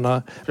man får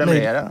gärna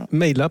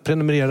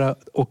prenumerera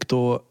och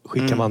då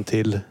skickar man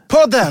till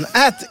podden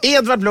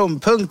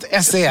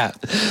 @edvardblom.se.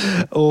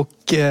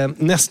 Och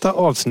nästa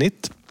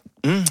avsnitt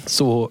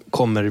så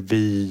kommer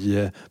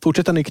vi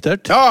fortsätta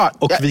nyktert.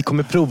 Och vi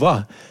kommer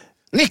prova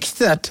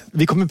nyktert.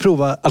 Vi kommer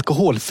prova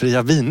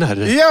alkoholfria viner.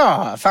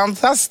 Ja,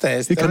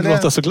 fantastiskt. Hur kan du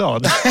låta så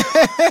glad?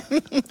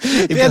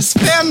 Det är ett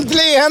spänt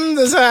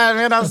leende så här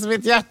medan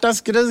mitt hjärta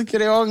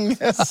skriker i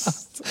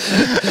ångest.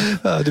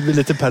 Det blir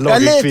lite Per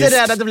Lagerkvist. Jag är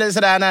lite rädd att det blir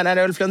sådär när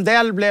Ulf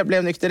Lundell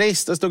blev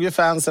nykterist och stod ju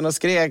fansen och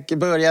skrek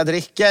börja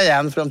dricka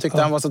igen för de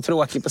tyckte han var så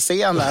tråkig på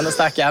scenen och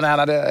stackaren när han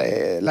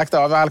hade lagt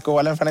av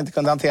alkoholen för han inte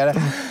kunde hantera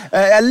det.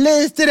 Jag är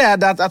lite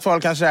rädd att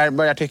folk kanske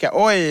börjar tycka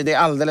oj, det är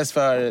alldeles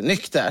för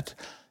nyktert.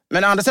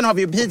 Men andra sidan har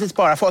vi ju hittills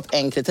bara fått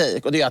en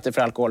kritik och det är att det är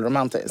för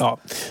alkoholromantiskt. Ja,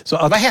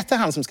 vad hette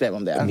han som skrev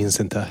om det? Jag minns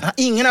inte.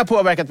 Ingen har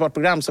påverkat vårt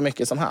program så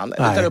mycket som han. Vi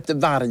tar upp det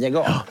varje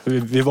gång. Ja,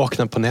 vi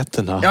vaknar på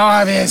nätterna.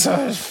 Ja, vi är så...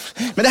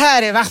 Men det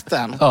här är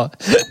vatten. Ja.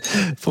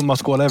 Får man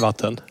skåla i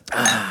vatten?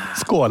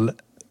 Skål.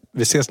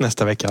 Vi ses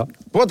nästa vecka.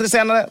 På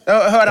återseende,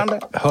 hörande.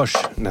 Hörs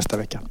nästa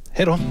vecka.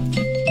 Hej då.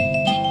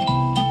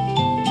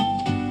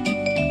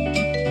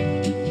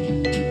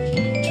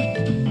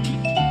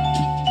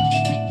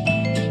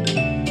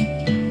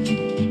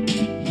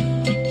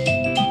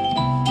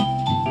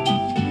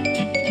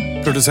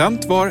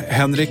 Producent var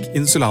Henrik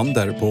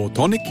Insulander på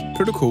Tonic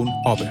Produktion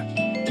AB.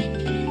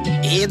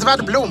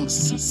 Edvard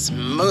Bloms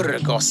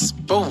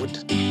smörgåsbord.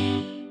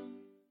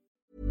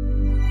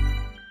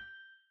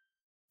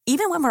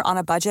 Even when we're on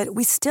a budget,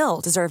 we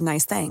still deserve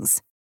nice things.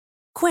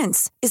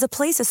 Quince is a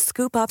place to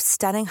scoop up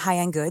stunning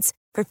high-end goods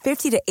for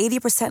 50 to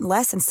 80%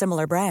 less than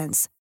similar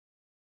brands.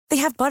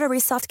 They have buttery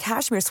soft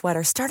cashmere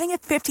sweaters starting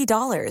at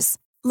 $50,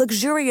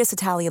 luxurious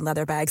Italian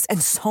leather bags,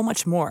 and so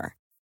much more.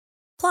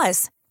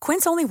 Plus,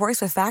 Quince only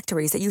works with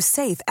factories that use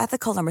safe,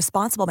 ethical, and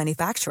responsible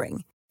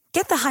manufacturing.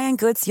 Get the high-end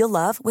goods you'll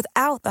love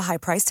without the high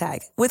price tag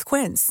with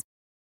Quince.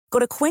 Go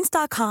to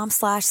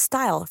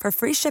quince.com/style for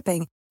free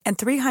shipping and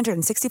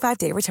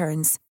 365-day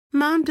returns.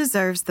 Mom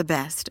deserves the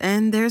best,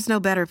 and there's no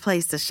better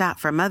place to shop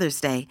for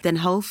Mother's Day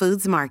than Whole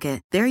Foods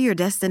Market. They're your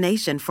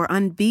destination for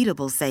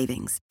unbeatable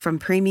savings, from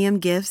premium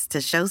gifts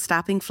to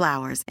show-stopping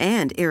flowers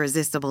and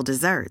irresistible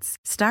desserts.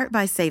 Start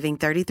by saving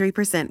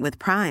 33% with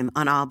Prime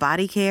on all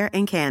body care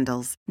and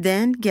candles.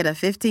 Then get a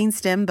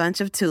 15-stem bunch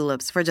of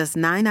tulips for just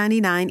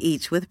 $9.99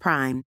 each with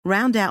Prime.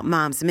 Round out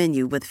Mom's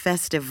menu with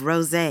festive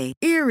rosé,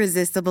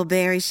 irresistible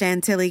berry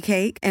chantilly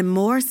cake, and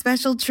more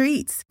special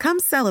treats. Come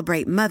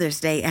celebrate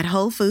Mother's Day at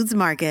Whole Foods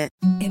Market.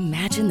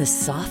 Imagine the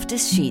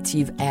softest sheets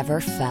you've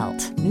ever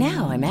felt.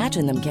 Now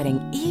imagine them getting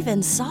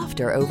even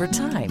softer over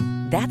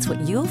time. That's what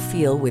you'll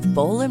feel with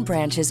Boll &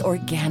 Branch's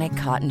organic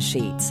cotton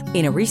sheets.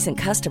 In a recent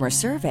customer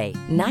survey,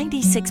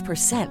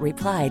 96%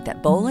 replied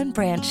that Boll &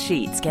 Branch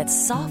sheets get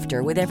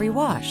softer with every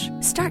wash.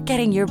 Start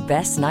getting your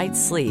best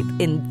night's sleep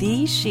in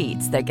these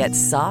sheets that get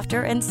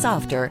softer and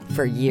softer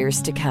for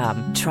years to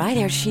come. Try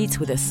their sheets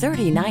with a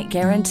 30-night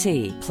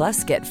guarantee.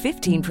 Plus, get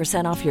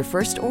 15% off your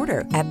first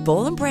order at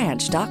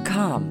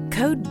bollandbranch.com.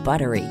 Code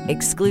BUTTERY.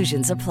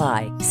 Exclusions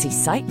apply. See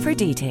site for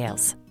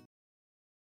details.